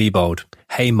 Klebold,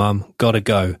 hey mum, gotta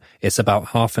go. It's about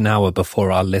half an hour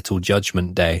before our little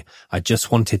judgment day. I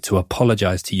just wanted to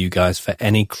apologize to you guys for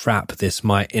any crap this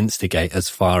might instigate as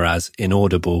far as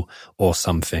inaudible or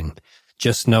something.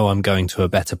 Just know I'm going to a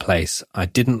better place. I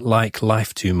didn't like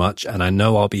life too much and I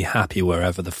know I'll be happy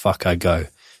wherever the fuck I go.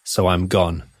 So I'm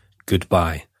gone.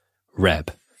 Goodbye.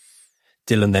 Reb.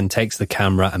 Dylan then takes the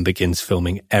camera and begins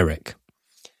filming Eric.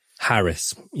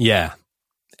 Harris, yeah.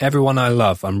 Everyone I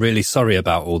love, I'm really sorry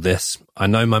about all this. I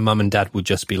know my mum and dad will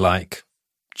just be like,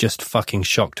 just fucking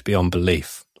shocked beyond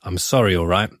belief. I'm sorry, all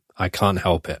right? I can't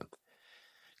help it.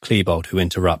 Klebold, who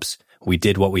interrupts, we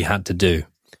did what we had to do.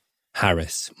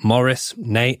 Harris, Morris,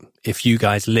 Nate, if you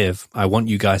guys live, I want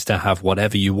you guys to have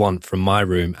whatever you want from my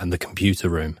room and the computer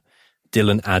room.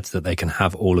 Dylan adds that they can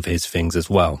have all of his things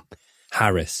as well.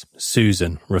 Harris,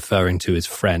 Susan, referring to his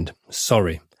friend,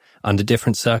 sorry. Under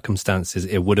different circumstances,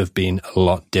 it would have been a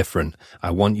lot different.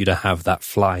 I want you to have that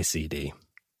Fly CD.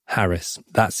 Harris,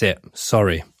 that's it.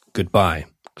 Sorry. Goodbye.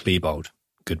 Klebold,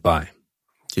 goodbye.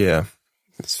 Yeah,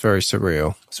 it's very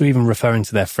surreal. So even referring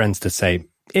to their friends to say,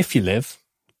 if you live,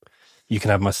 you can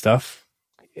have my stuff.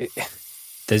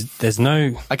 There's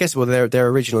no... I guess, well, their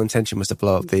original intention was to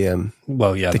blow up the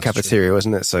cafeteria, true.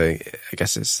 Wasn't it? So I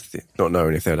guess it's not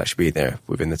knowing if they'll actually be there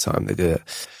within the time they did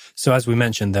it. So as we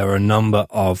mentioned, there were a number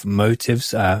of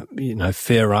motives,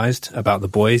 theorized about the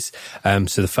boys.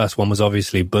 So the first one was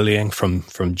obviously bullying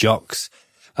from jocks,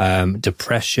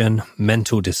 depression,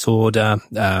 mental disorder,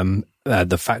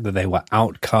 the fact that they were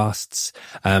outcasts,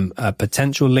 a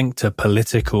potential link to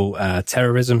political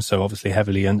terrorism. So obviously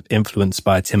heavily influenced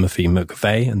by Timothy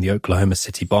McVeigh and the Oklahoma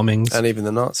City bombings. And even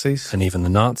the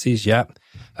Nazis. Yeah.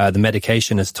 The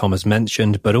medication, as Thomas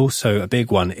mentioned, but also a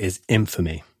big one is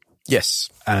infamy. Yes.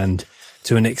 And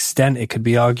to an extent, it could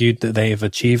be argued that they have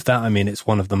achieved that. I mean, it's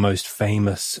one of the most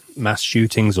famous mass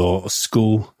shootings or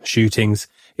school shootings,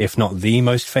 if not the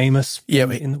most famous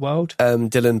in the world.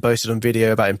 Dylan boasted on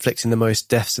video about inflicting the most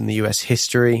deaths in the US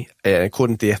history. And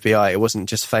according to the FBI, it wasn't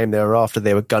just fame they were after.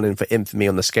 They were gunning for infamy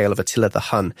on the scale of Attila the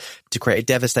Hun to create a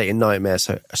devastating nightmare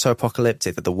so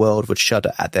apocalyptic that the world would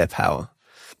shudder at their power.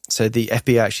 So the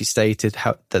FBI actually stated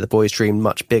that the boys dreamed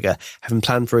much bigger. Having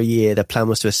planned for a year, their plan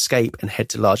was to escape and head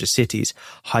to larger cities,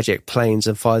 hijack planes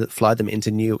and fly them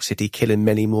into New York City, killing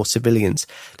many more civilians.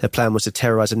 Their plan was to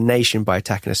terrorize a nation by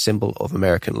attacking a symbol of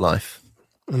American life.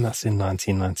 And that's in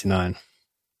 1999.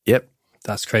 Yep.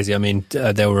 That's crazy. I mean,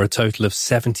 there were a total of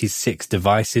 76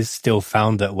 devices still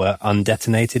found that were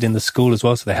undetonated in the school as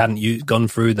well. So they hadn't gone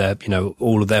through their,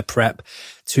 all of their prep.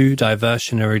 2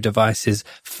 diversionary devices,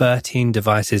 13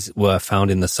 devices were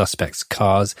found in the suspects'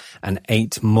 cars, and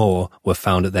 8 more were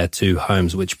found at their 2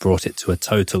 homes, which brought it to a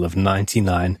total of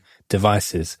 99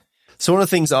 devices. So one of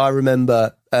the things I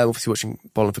remember, obviously watching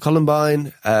Bowling for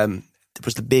Columbine,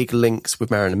 was the big links with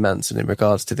Marilyn Manson in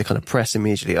regards to the kind of press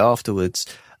immediately afterwards.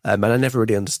 And I never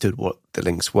really understood what the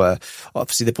links were.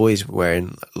 Obviously, the boys were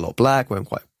wearing a lot of black,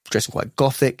 dressing quite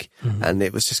gothic, and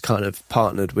it was just kind of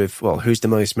partnered with, well, who's the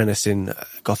most menacing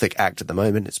gothic act at the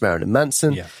moment? It's Marilyn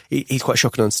Manson. Yeah. He's quite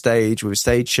shocking on stage with his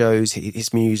stage shows.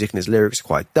 His music and his lyrics are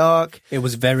quite dark. It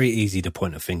was very easy to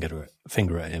point a finger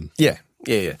at him. Yeah.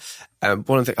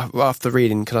 One of the after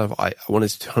reading, I wanted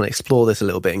to kind of explore this a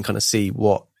little bit and kind of see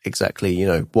what exactly,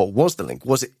 what was the link?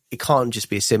 Was it? It can't just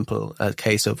be a simple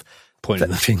case of pointing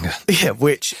the finger. Yeah,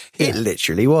 which it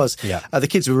literally was. Yeah. The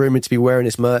kids were rumoured to be wearing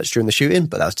his merch during the shooting,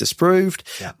 but that was disproved.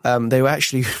 Yeah. They were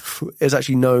actually, it was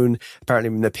actually known, apparently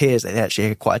from their peers, they actually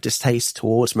had quite a distaste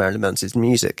towards Marilyn Manson's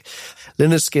music.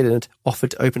 Lynyrd Skynyrd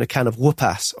offered to open a can of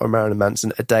whoop-ass on Marilyn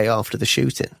Manson a day after the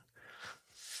shooting.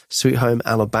 Sweet Home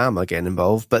Alabama getting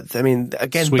involved, but I mean,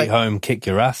 again... Sweet Home Kick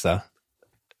Your Asser.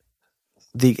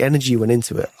 The energy went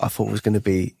into it, I thought was going to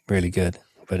be... really good,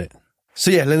 but it... So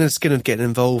yeah, Lynyrd Skynyrd getting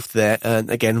involved there, and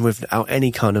again, without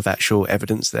any kind of actual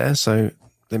evidence there, so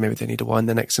they need to wind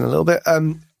their necks in a little bit.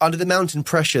 Under the mounting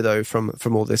pressure, though,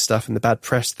 from all this stuff and the bad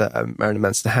press that Marilyn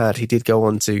Manson had, he did go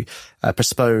on to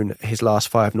postpone his last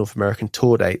 5 North American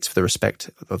tour dates for the respect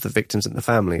of the victims and the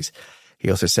families. He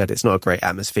also said it's not a great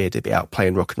atmosphere to be out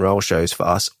playing rock and roll shows for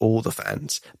us or the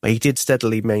fans, but he did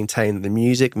steadily maintain that the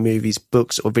music, movies,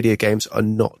 books, or video games are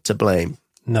not to blame.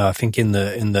 No, I think in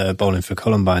the Bowling for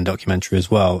Columbine documentary as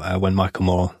well, when Michael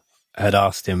Moore had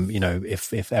asked him,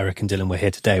 if Eric and Dylan were here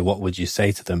today, what would you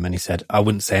say to them? And he said, I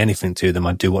wouldn't say anything to them.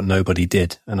 I'd do what nobody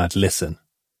did, and I'd listen,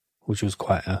 which was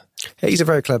quite a... Yeah, he's a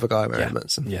very clever guy, Marilyn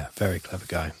Manson. Yeah, very clever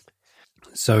guy.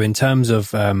 So in terms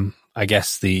of, I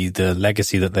guess, the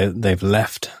legacy that they've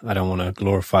left, I don't want to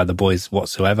glorify the boys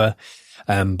whatsoever,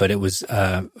 but it was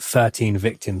 13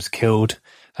 victims killed,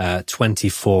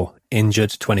 24 injured,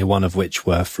 21 of which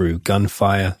were through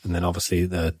gunfire, and then obviously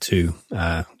the 2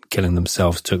 killing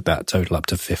themselves took that total up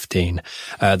to 15.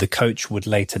 The coach would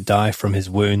later die from his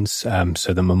wounds,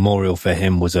 so the memorial for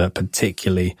him was a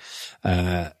particularly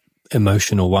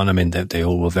emotional one. I mean, they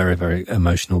all were very, very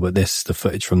emotional, but the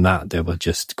footage from that, they were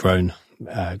just grown,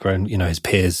 his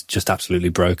peers just absolutely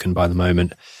broken by the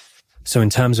moment. So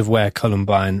in terms of where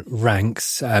Columbine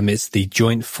ranks, it's the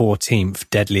joint 14th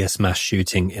deadliest mass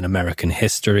shooting in American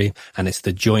history, and it's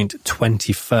the joint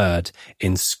 23rd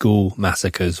in school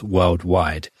massacres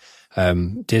worldwide.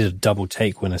 Did a double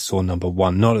take when I saw number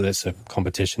 1. Not that it's a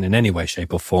competition in any way,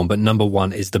 shape or form, but number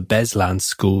 1 is the Beslan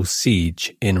school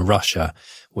siege in Russia,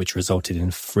 which resulted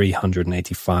in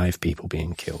 385 people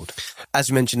being killed. As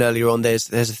we mentioned earlier on,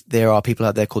 there are people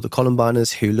out there called the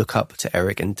Columbiners who look up to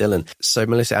Eric and Dylan. So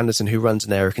Melissa Anderson, who runs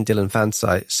an Eric and Dylan fan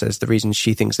site, says the reason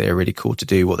she thinks they are really cool to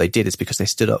do what they did is because they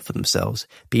stood up for themselves,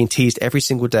 being teased every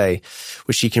single day,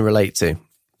 which she can relate to.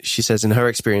 She says in her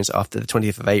experience after the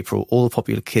 20th of April, all the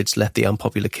popular kids left the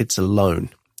unpopular kids alone.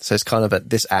 So it's kind of at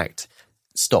this act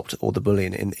stopped all the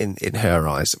bullying in her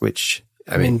eyes, which...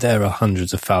 I mean, there are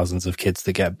hundreds of thousands of kids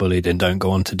that get bullied and don't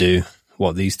go on to do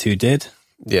what these 2 did.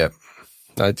 Yeah,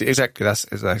 exactly. That's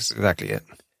exactly it.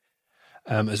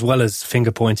 As well as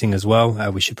finger pointing as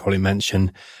well, we should probably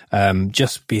mention,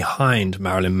 just behind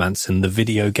Marilyn Manson, the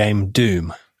video game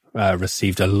Doom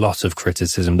received a lot of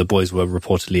criticism. The boys were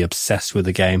reportedly obsessed with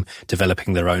the game,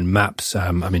 developing their own maps.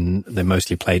 I mean, they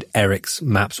mostly played Eric's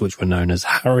maps, which were known as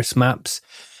Harris maps,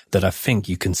 that I think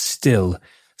you can still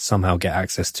somehow get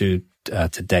access to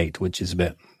date, which is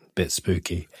a bit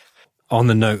spooky. On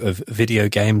the note of video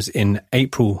games, in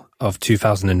April of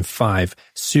 2005,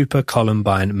 Super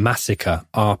Columbine Massacre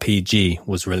RPG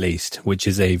was released, which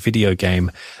is a video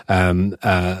game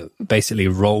basically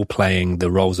role-playing the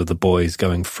roles of the boys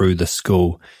going through the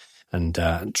school and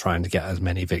trying to get as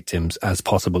many victims as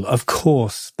possible. Of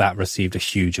course, that received a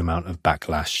huge amount of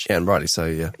backlash. Yeah, and rightly so,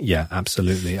 yeah. Yeah,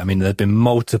 absolutely. I mean, there have been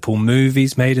multiple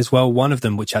movies made as well. One of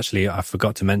them, which actually I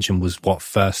forgot to mention, was what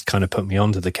first kind of put me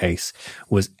onto the case,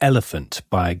 was Elephant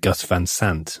by Gus Van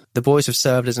Sant. The boys have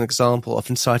served as an example,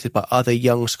 often cited by other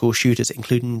young school shooters,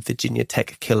 including Virginia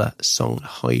Tech killer Song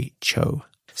Hoi Cho.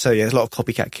 So yeah, there's a lot of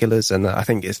copycat killers, and I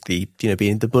think it's the,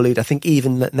 being the bullied. I think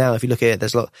even now, if you look at it,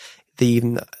 there's a lot,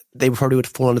 they probably would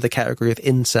fall under the category of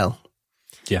incel.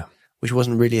 Yeah. Which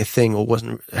wasn't really a thing or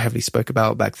wasn't heavily spoke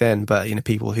about back then, but,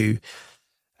 people who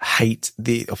hate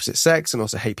the opposite sex and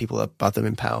also hate people above them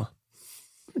in power.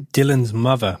 Dylan's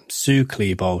mother, Sue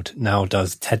Klebold, now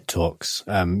does TED Talks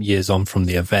years on from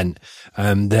the event.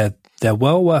 They're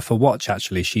well worth a watch,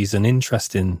 actually. She's an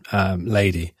interesting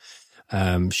lady.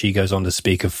 She goes on to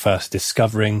speak of first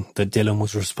discovering that Dylan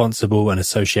was responsible and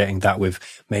associating that with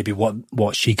maybe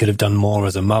what she could have done more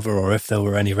as a mother, or if there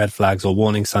were any red flags or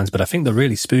warning signs. But I think the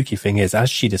really spooky thing is, as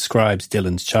she describes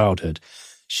Dylan's childhood,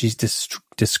 she's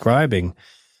describing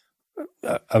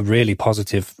a really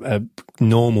positive,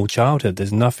 normal childhood.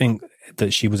 There's nothing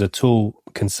that she was at all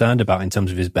concerned about in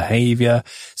terms of his behavior.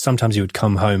 Sometimes he would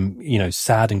come home,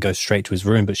 sad and go straight to his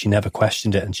room, but she never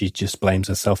questioned it. And she just blames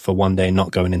herself for one day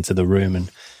not going into the room and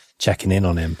checking in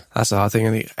on him. That's the hard thing.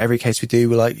 I think every case we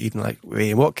do, even like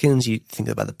Ian Watkins, you think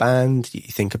about the band, you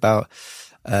think about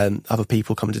other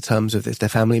people coming to terms with their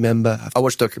family member. I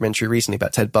watched a documentary recently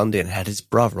about Ted Bundy and had his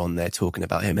brother on there talking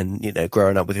about him and,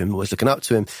 growing up with him, always looking up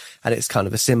to him. And it's kind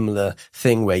of a similar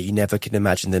thing where you never can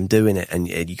imagine them doing it, and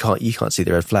you can't see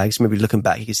the red flags. Maybe looking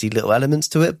back, you can see little elements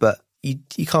to it, but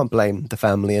you can't blame the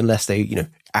family unless they,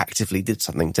 actively did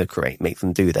something to make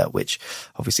them do that, which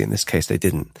obviously in this case they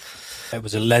didn't. It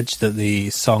was alleged that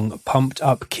the song Pumped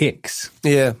Up Kicks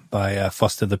by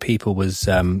Foster the People was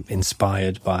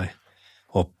inspired by,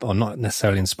 or not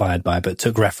necessarily inspired by, but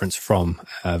took reference from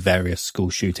various school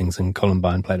shootings, and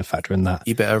Columbine played a factor in that.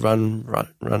 You better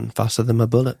run faster than my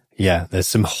bullet. Yeah, there's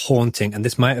some haunting, and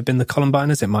this might have been the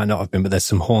Columbiners, it might not have been, but there's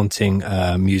some haunting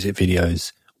music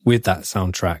videos with that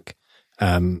soundtrack,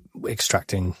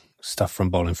 extracting stuff from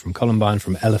Bowling from Columbine,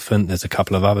 from Elephant. There's a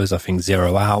couple of others, I think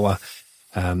 0 Hour.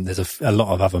 There's a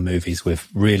lot of other movies with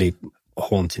really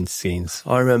haunting scenes.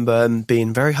 I remember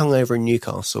being very hungover in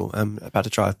Newcastle, about to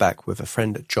drive back with a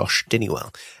friend, Josh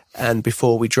Dinnywell. And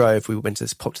before we drove, we went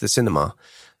to pop to the cinema,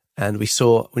 and we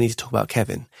need to talk about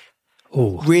Kevin.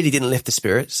 Oh, really didn't lift the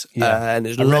spirits. Yeah, and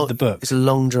I read the book. It's a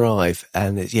long drive,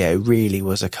 and it really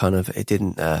was it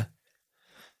didn't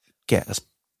get us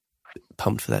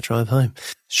pumped for that drive home.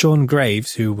 Sean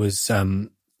Graves, who was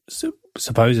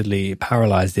supposedly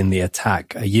paralyzed in the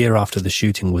attack a year after the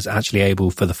shooting, was actually able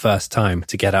for the first time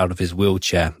to get out of his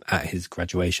wheelchair at his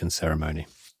graduation ceremony.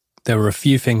 There were a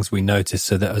few things we noticed,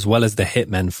 so that as well as the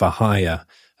Hitmen for Hire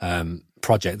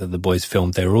project that the boys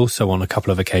filmed, they were also on a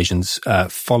couple of occasions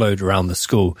followed around the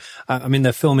school.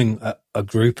 They're filming a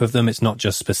group of them. It's not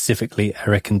just specifically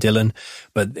Eric and Dylan,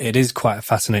 but it is quite a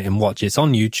fascinating watch. It's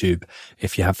on YouTube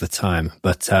if you have the time,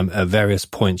 but at various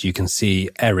points you can see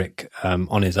Eric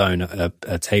on his own at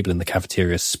a table in the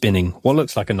cafeteria spinning what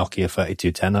looks like a Nokia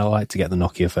 3210. I like to get the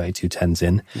Nokia 3210s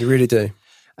in. You really do.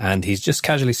 And he's just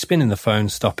casually spinning the phone,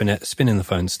 stopping it, spinning the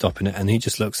phone, stopping it. And he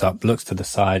just looks up, looks to the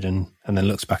side, and then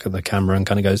looks back at the camera and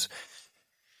kind of goes,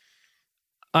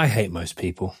 I hate most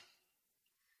people.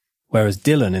 Whereas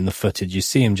Dylan in the footage, you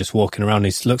see him just walking around.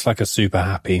 He looks like a super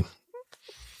happy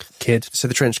kid. So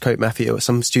the Trenchcoat Mafia,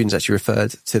 some students actually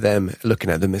referred to them, looking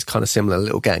at them as kind of similar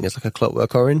little gang. It's like a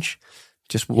Clockwork Orange,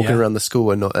 just walking around the school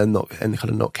and kind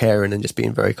of not caring and just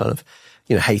being very kind of,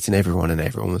 hating everyone, and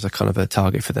everyone was a kind of a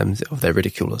target for them of their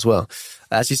ridicule as well.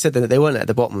 As you said, they weren't at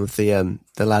the bottom of the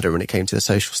ladder when it came to the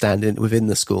social standing within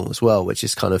the school as well, which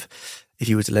is kind of, if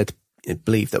you were to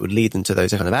believe that would lead them to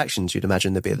those kind of actions, you'd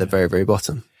imagine they'd be at the very, very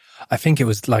bottom. I think it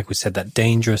was, like we said, that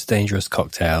dangerous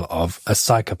cocktail of a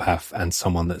psychopath and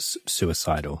someone that's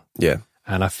suicidal. Yeah.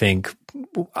 And I think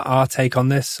our take on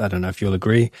this, I don't know if you'll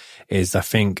agree, is I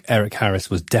think Eric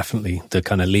Harris was definitely the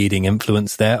kind of leading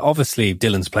influence there. Obviously,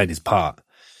 Dylan's played his part,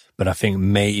 but I think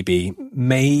maybe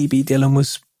Dylan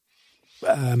was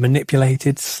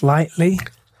manipulated slightly,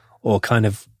 or kind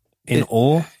of in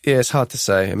awe. Yeah, it's hard to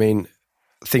say.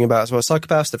 Thing about as well,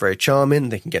 psychopaths, they're very charming,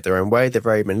 they can get their own way, they're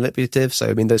very manipulative.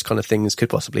 So, those kind of things could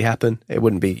possibly happen. It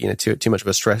wouldn't be, too much of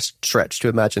a stretch to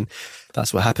imagine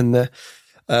that's what happened there.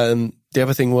 The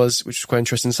other thing was, which was quite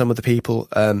interesting, some of the people,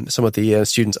 some of the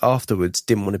students afterwards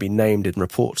didn't want to be named in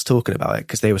reports talking about it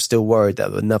because they were still worried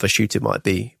that another shooter might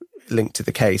be linked to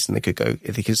the case and they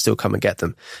could still come and get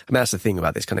them. That's the thing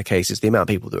about this kind of case, is the amount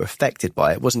of people that were affected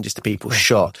by it. It wasn't just the people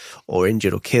shot or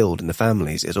injured or killed in the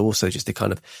families. It's also just the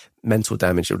kind of mental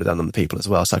damage it would have done on the people as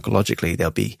well. Psychologically,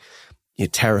 they'll be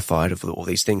terrified of all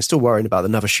these things, still worrying about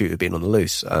another shooter being on the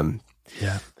loose.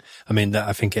 Yeah.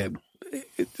 I think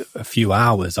a few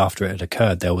hours after it had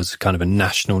occurred, there was kind of a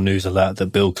national news alert that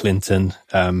Bill Clinton,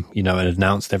 had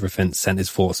announced everything, sent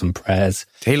his thoughts and prayers.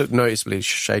 He looked noticeably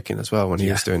shaken as well when he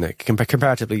was doing it.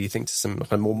 Comparatively, you think to some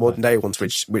more modern day ones,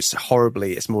 which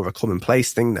horribly, it's more of a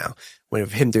commonplace thing now. When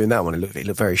with him doing that one, he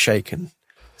looked very shaken.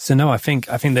 So no, I think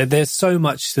that there's so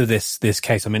much to this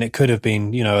case. It could have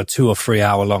been, a 2 or 3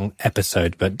 hour long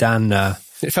episode, but Dan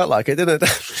It felt like it, didn't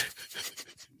it?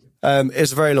 It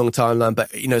was a very long timeline,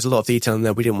 but there's a lot of detail in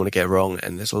there we didn't want to get wrong,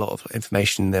 and there's a lot of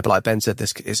information in there. But like Ben said,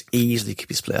 this is easily could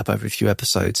be split up over a few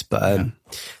episodes. But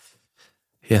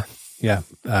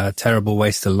terrible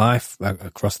waste of life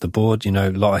across the board.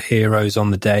 A lot of heroes on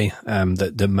the day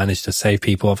that managed to save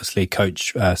people. Obviously,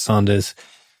 Coach Sanders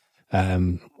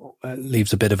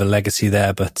leaves a bit of a legacy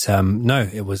there, but no,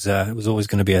 it was always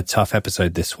going to be a tough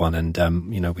episode, this one,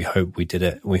 and we hope we did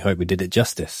it. We hope we did it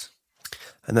justice.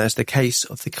 And that's the case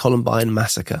of the Columbine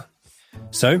Massacre.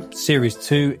 So, Series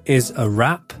 2 is a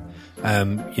wrap.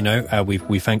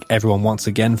 We thank everyone once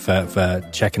again for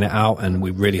checking it out, and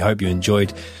we really hope you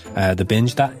enjoyed the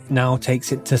binge. That now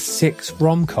takes it to 6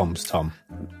 rom-coms, Tom.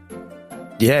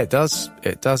 Yeah, it does.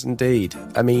 It does indeed.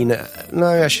 I mean, no,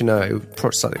 actually, no.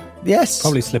 Yes.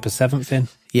 Probably slip a 7th in.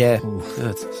 Yeah.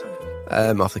 Good.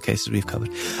 After the cases we've covered.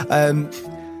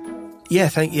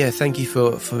 Thank you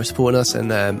for supporting us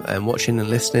and watching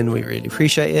and listening. We really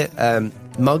appreciate it.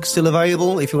 Mugs still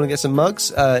available if you want to get some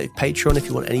mugs. Patreon if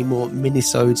you want any more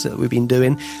minisodes that we've been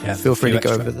doing. Yeah, feel free to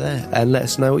go over there and let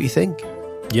us know what you think.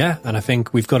 Yeah, and I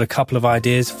think we've got a couple of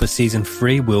ideas for season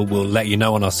 3. We'll let you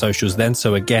know on our socials then.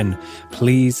 So again,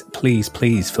 please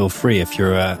feel free, if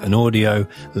you're an audio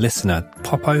listener,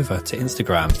 pop over to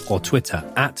Instagram or Twitter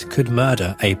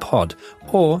 @CouldMurderAPod.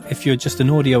 Or if you're just an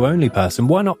audio only person,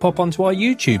 why not pop onto our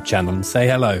YouTube channel and say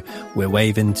hello? We're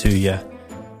waving to you.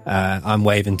 I'm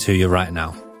waving to you right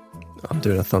now. I'm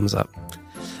doing a thumbs up.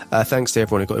 Thanks to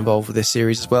everyone who got involved with this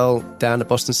series as well. Dan at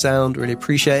Boston Sound, really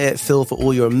appreciate it. Phil for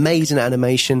all your amazing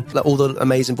animation, all the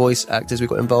amazing voice actors we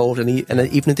got involved, and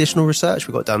even additional research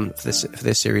we got done for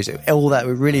this series. All that,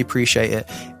 we really appreciate it.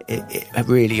 It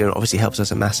really obviously helps us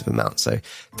a massive amount. So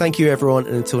thank you everyone,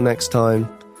 and until next time.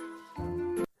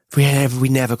 We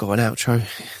never got an outro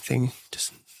thing.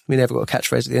 We never got a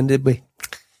catchphrase at the end, did we?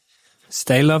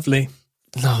 Stay lovely.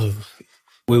 No.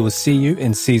 We will see you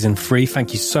in season 3.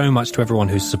 Thank you so much to everyone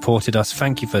who's supported us.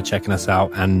 Thank you for checking us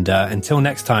out. And until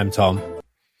next time, Tom.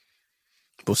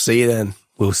 We'll see you then.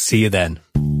 We'll see you then.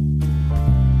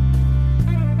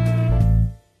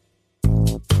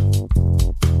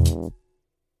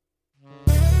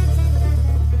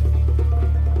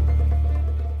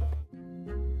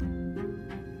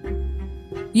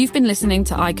 You've been listening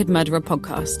to I Could Murder a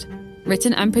Podcast,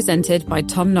 written and presented by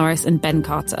Tom Norris and Ben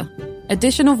Carter.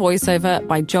 Additional voiceover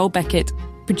by Joel Beckett,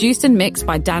 produced and mixed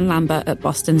by Dan Lambert at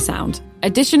Boston Sound.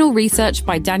 Additional research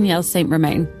by Danielle St.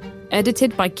 Romain.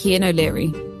 Edited by Kian O'Leary.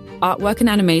 Artwork and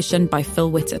animation by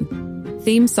Phil Witten.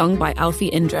 Theme song by Alfie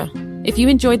Indra. If you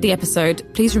enjoyed the episode,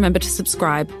 please remember to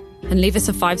subscribe and leave us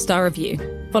a 5-star review.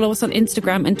 Follow us on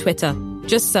Instagram and Twitter.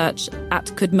 Just search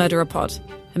 @CouldMurderAPod.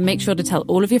 And make sure to tell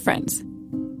all of your friends.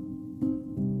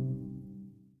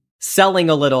 Selling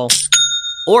a little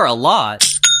or a lot,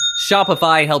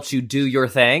 Shopify helps you do your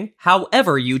thing,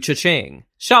 however you cha-ching.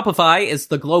 Shopify is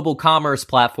the global commerce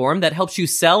platform that helps you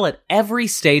sell at every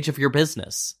stage of your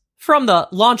business. From the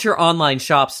launch your online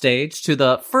shop stage to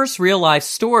the first real-life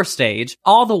store stage,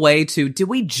 all the way to did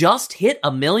we just hit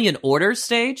 1 million orders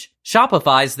stage?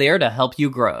 Shopify's there to help you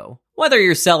grow. Whether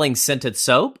you're selling scented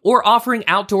soap or offering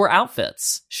outdoor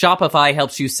outfits, Shopify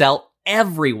helps you sell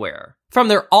everywhere. From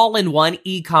their all-in-one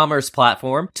e-commerce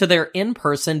platform to their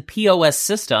in-person POS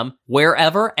system,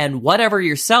 wherever and whatever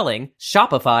you're selling,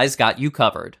 Shopify's got you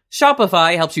covered.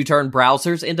 Shopify helps you turn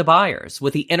browsers into buyers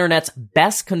with the internet's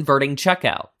best converting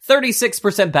checkout,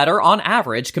 36% better on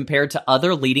average compared to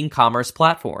other leading commerce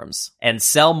platforms. And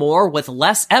sell more with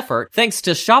less effort thanks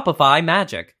to Shopify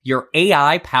Magic, your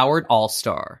AI-powered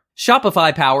all-star.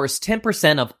 Shopify powers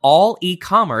 10% of all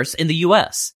e-commerce in the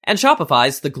US, and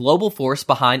Shopify's the global force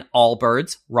behind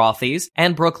Allbirds, Rothy's,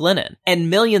 and Brooklinen, and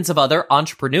millions of other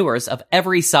entrepreneurs of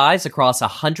every size across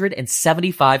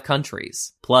 175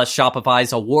 countries. Plus,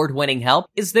 Shopify's award-winning help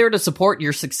is there to support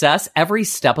your success every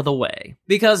step of the way.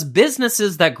 Because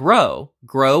businesses that grow,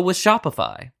 grow with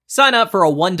Shopify. Sign up for a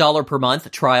 $1 per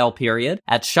month trial period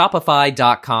at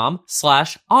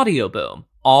shopify.com/audioboom,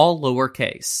 all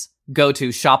lowercase. Go to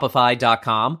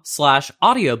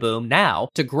shopify.com/audioboom now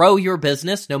to grow your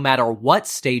business no matter what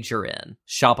stage you're in.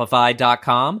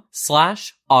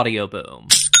 Shopify.com/audioboom.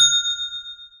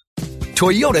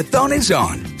 Toyotathon is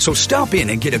on, so stop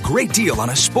in and get a great deal on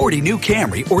a sporty new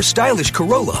Camry or stylish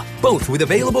Corolla, both with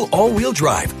available all-wheel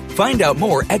drive. Find out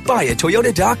more at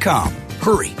buyatoyota.com.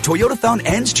 Hurry, Toyotathon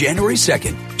ends January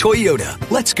 2nd. Toyota,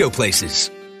 let's go places.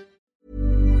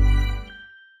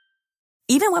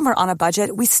 Even when we're on a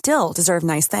budget, we still deserve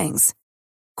nice things.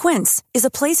 Quince is a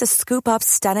place to scoop up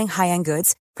stunning high-end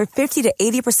goods for 50 to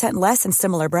 80% less than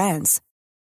similar brands.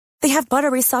 They have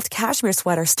buttery soft cashmere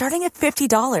sweaters starting at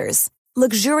 $50,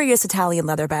 luxurious Italian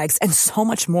leather bags, and so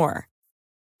much more.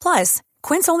 Plus,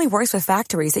 Quince only works with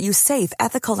factories that use safe,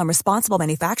 ethical, and responsible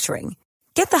manufacturing.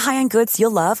 Get the high-end goods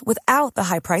you'll love without the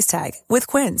high price tag with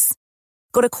Quince.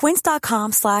 Go to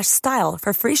quince.com/style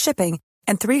for free shipping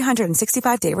and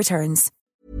 365-day returns.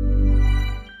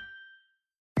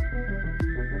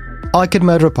 I Could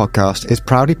Murder a Podcast is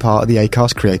proudly part of the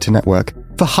Acast Creator Network.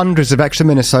 For hundreds of extra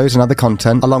minisodes and other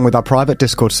content, along with our private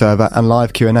Discord server and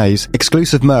live Q&As,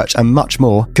 exclusive merch and much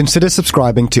more, consider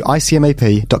subscribing to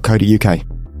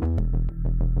icmap.co.uk.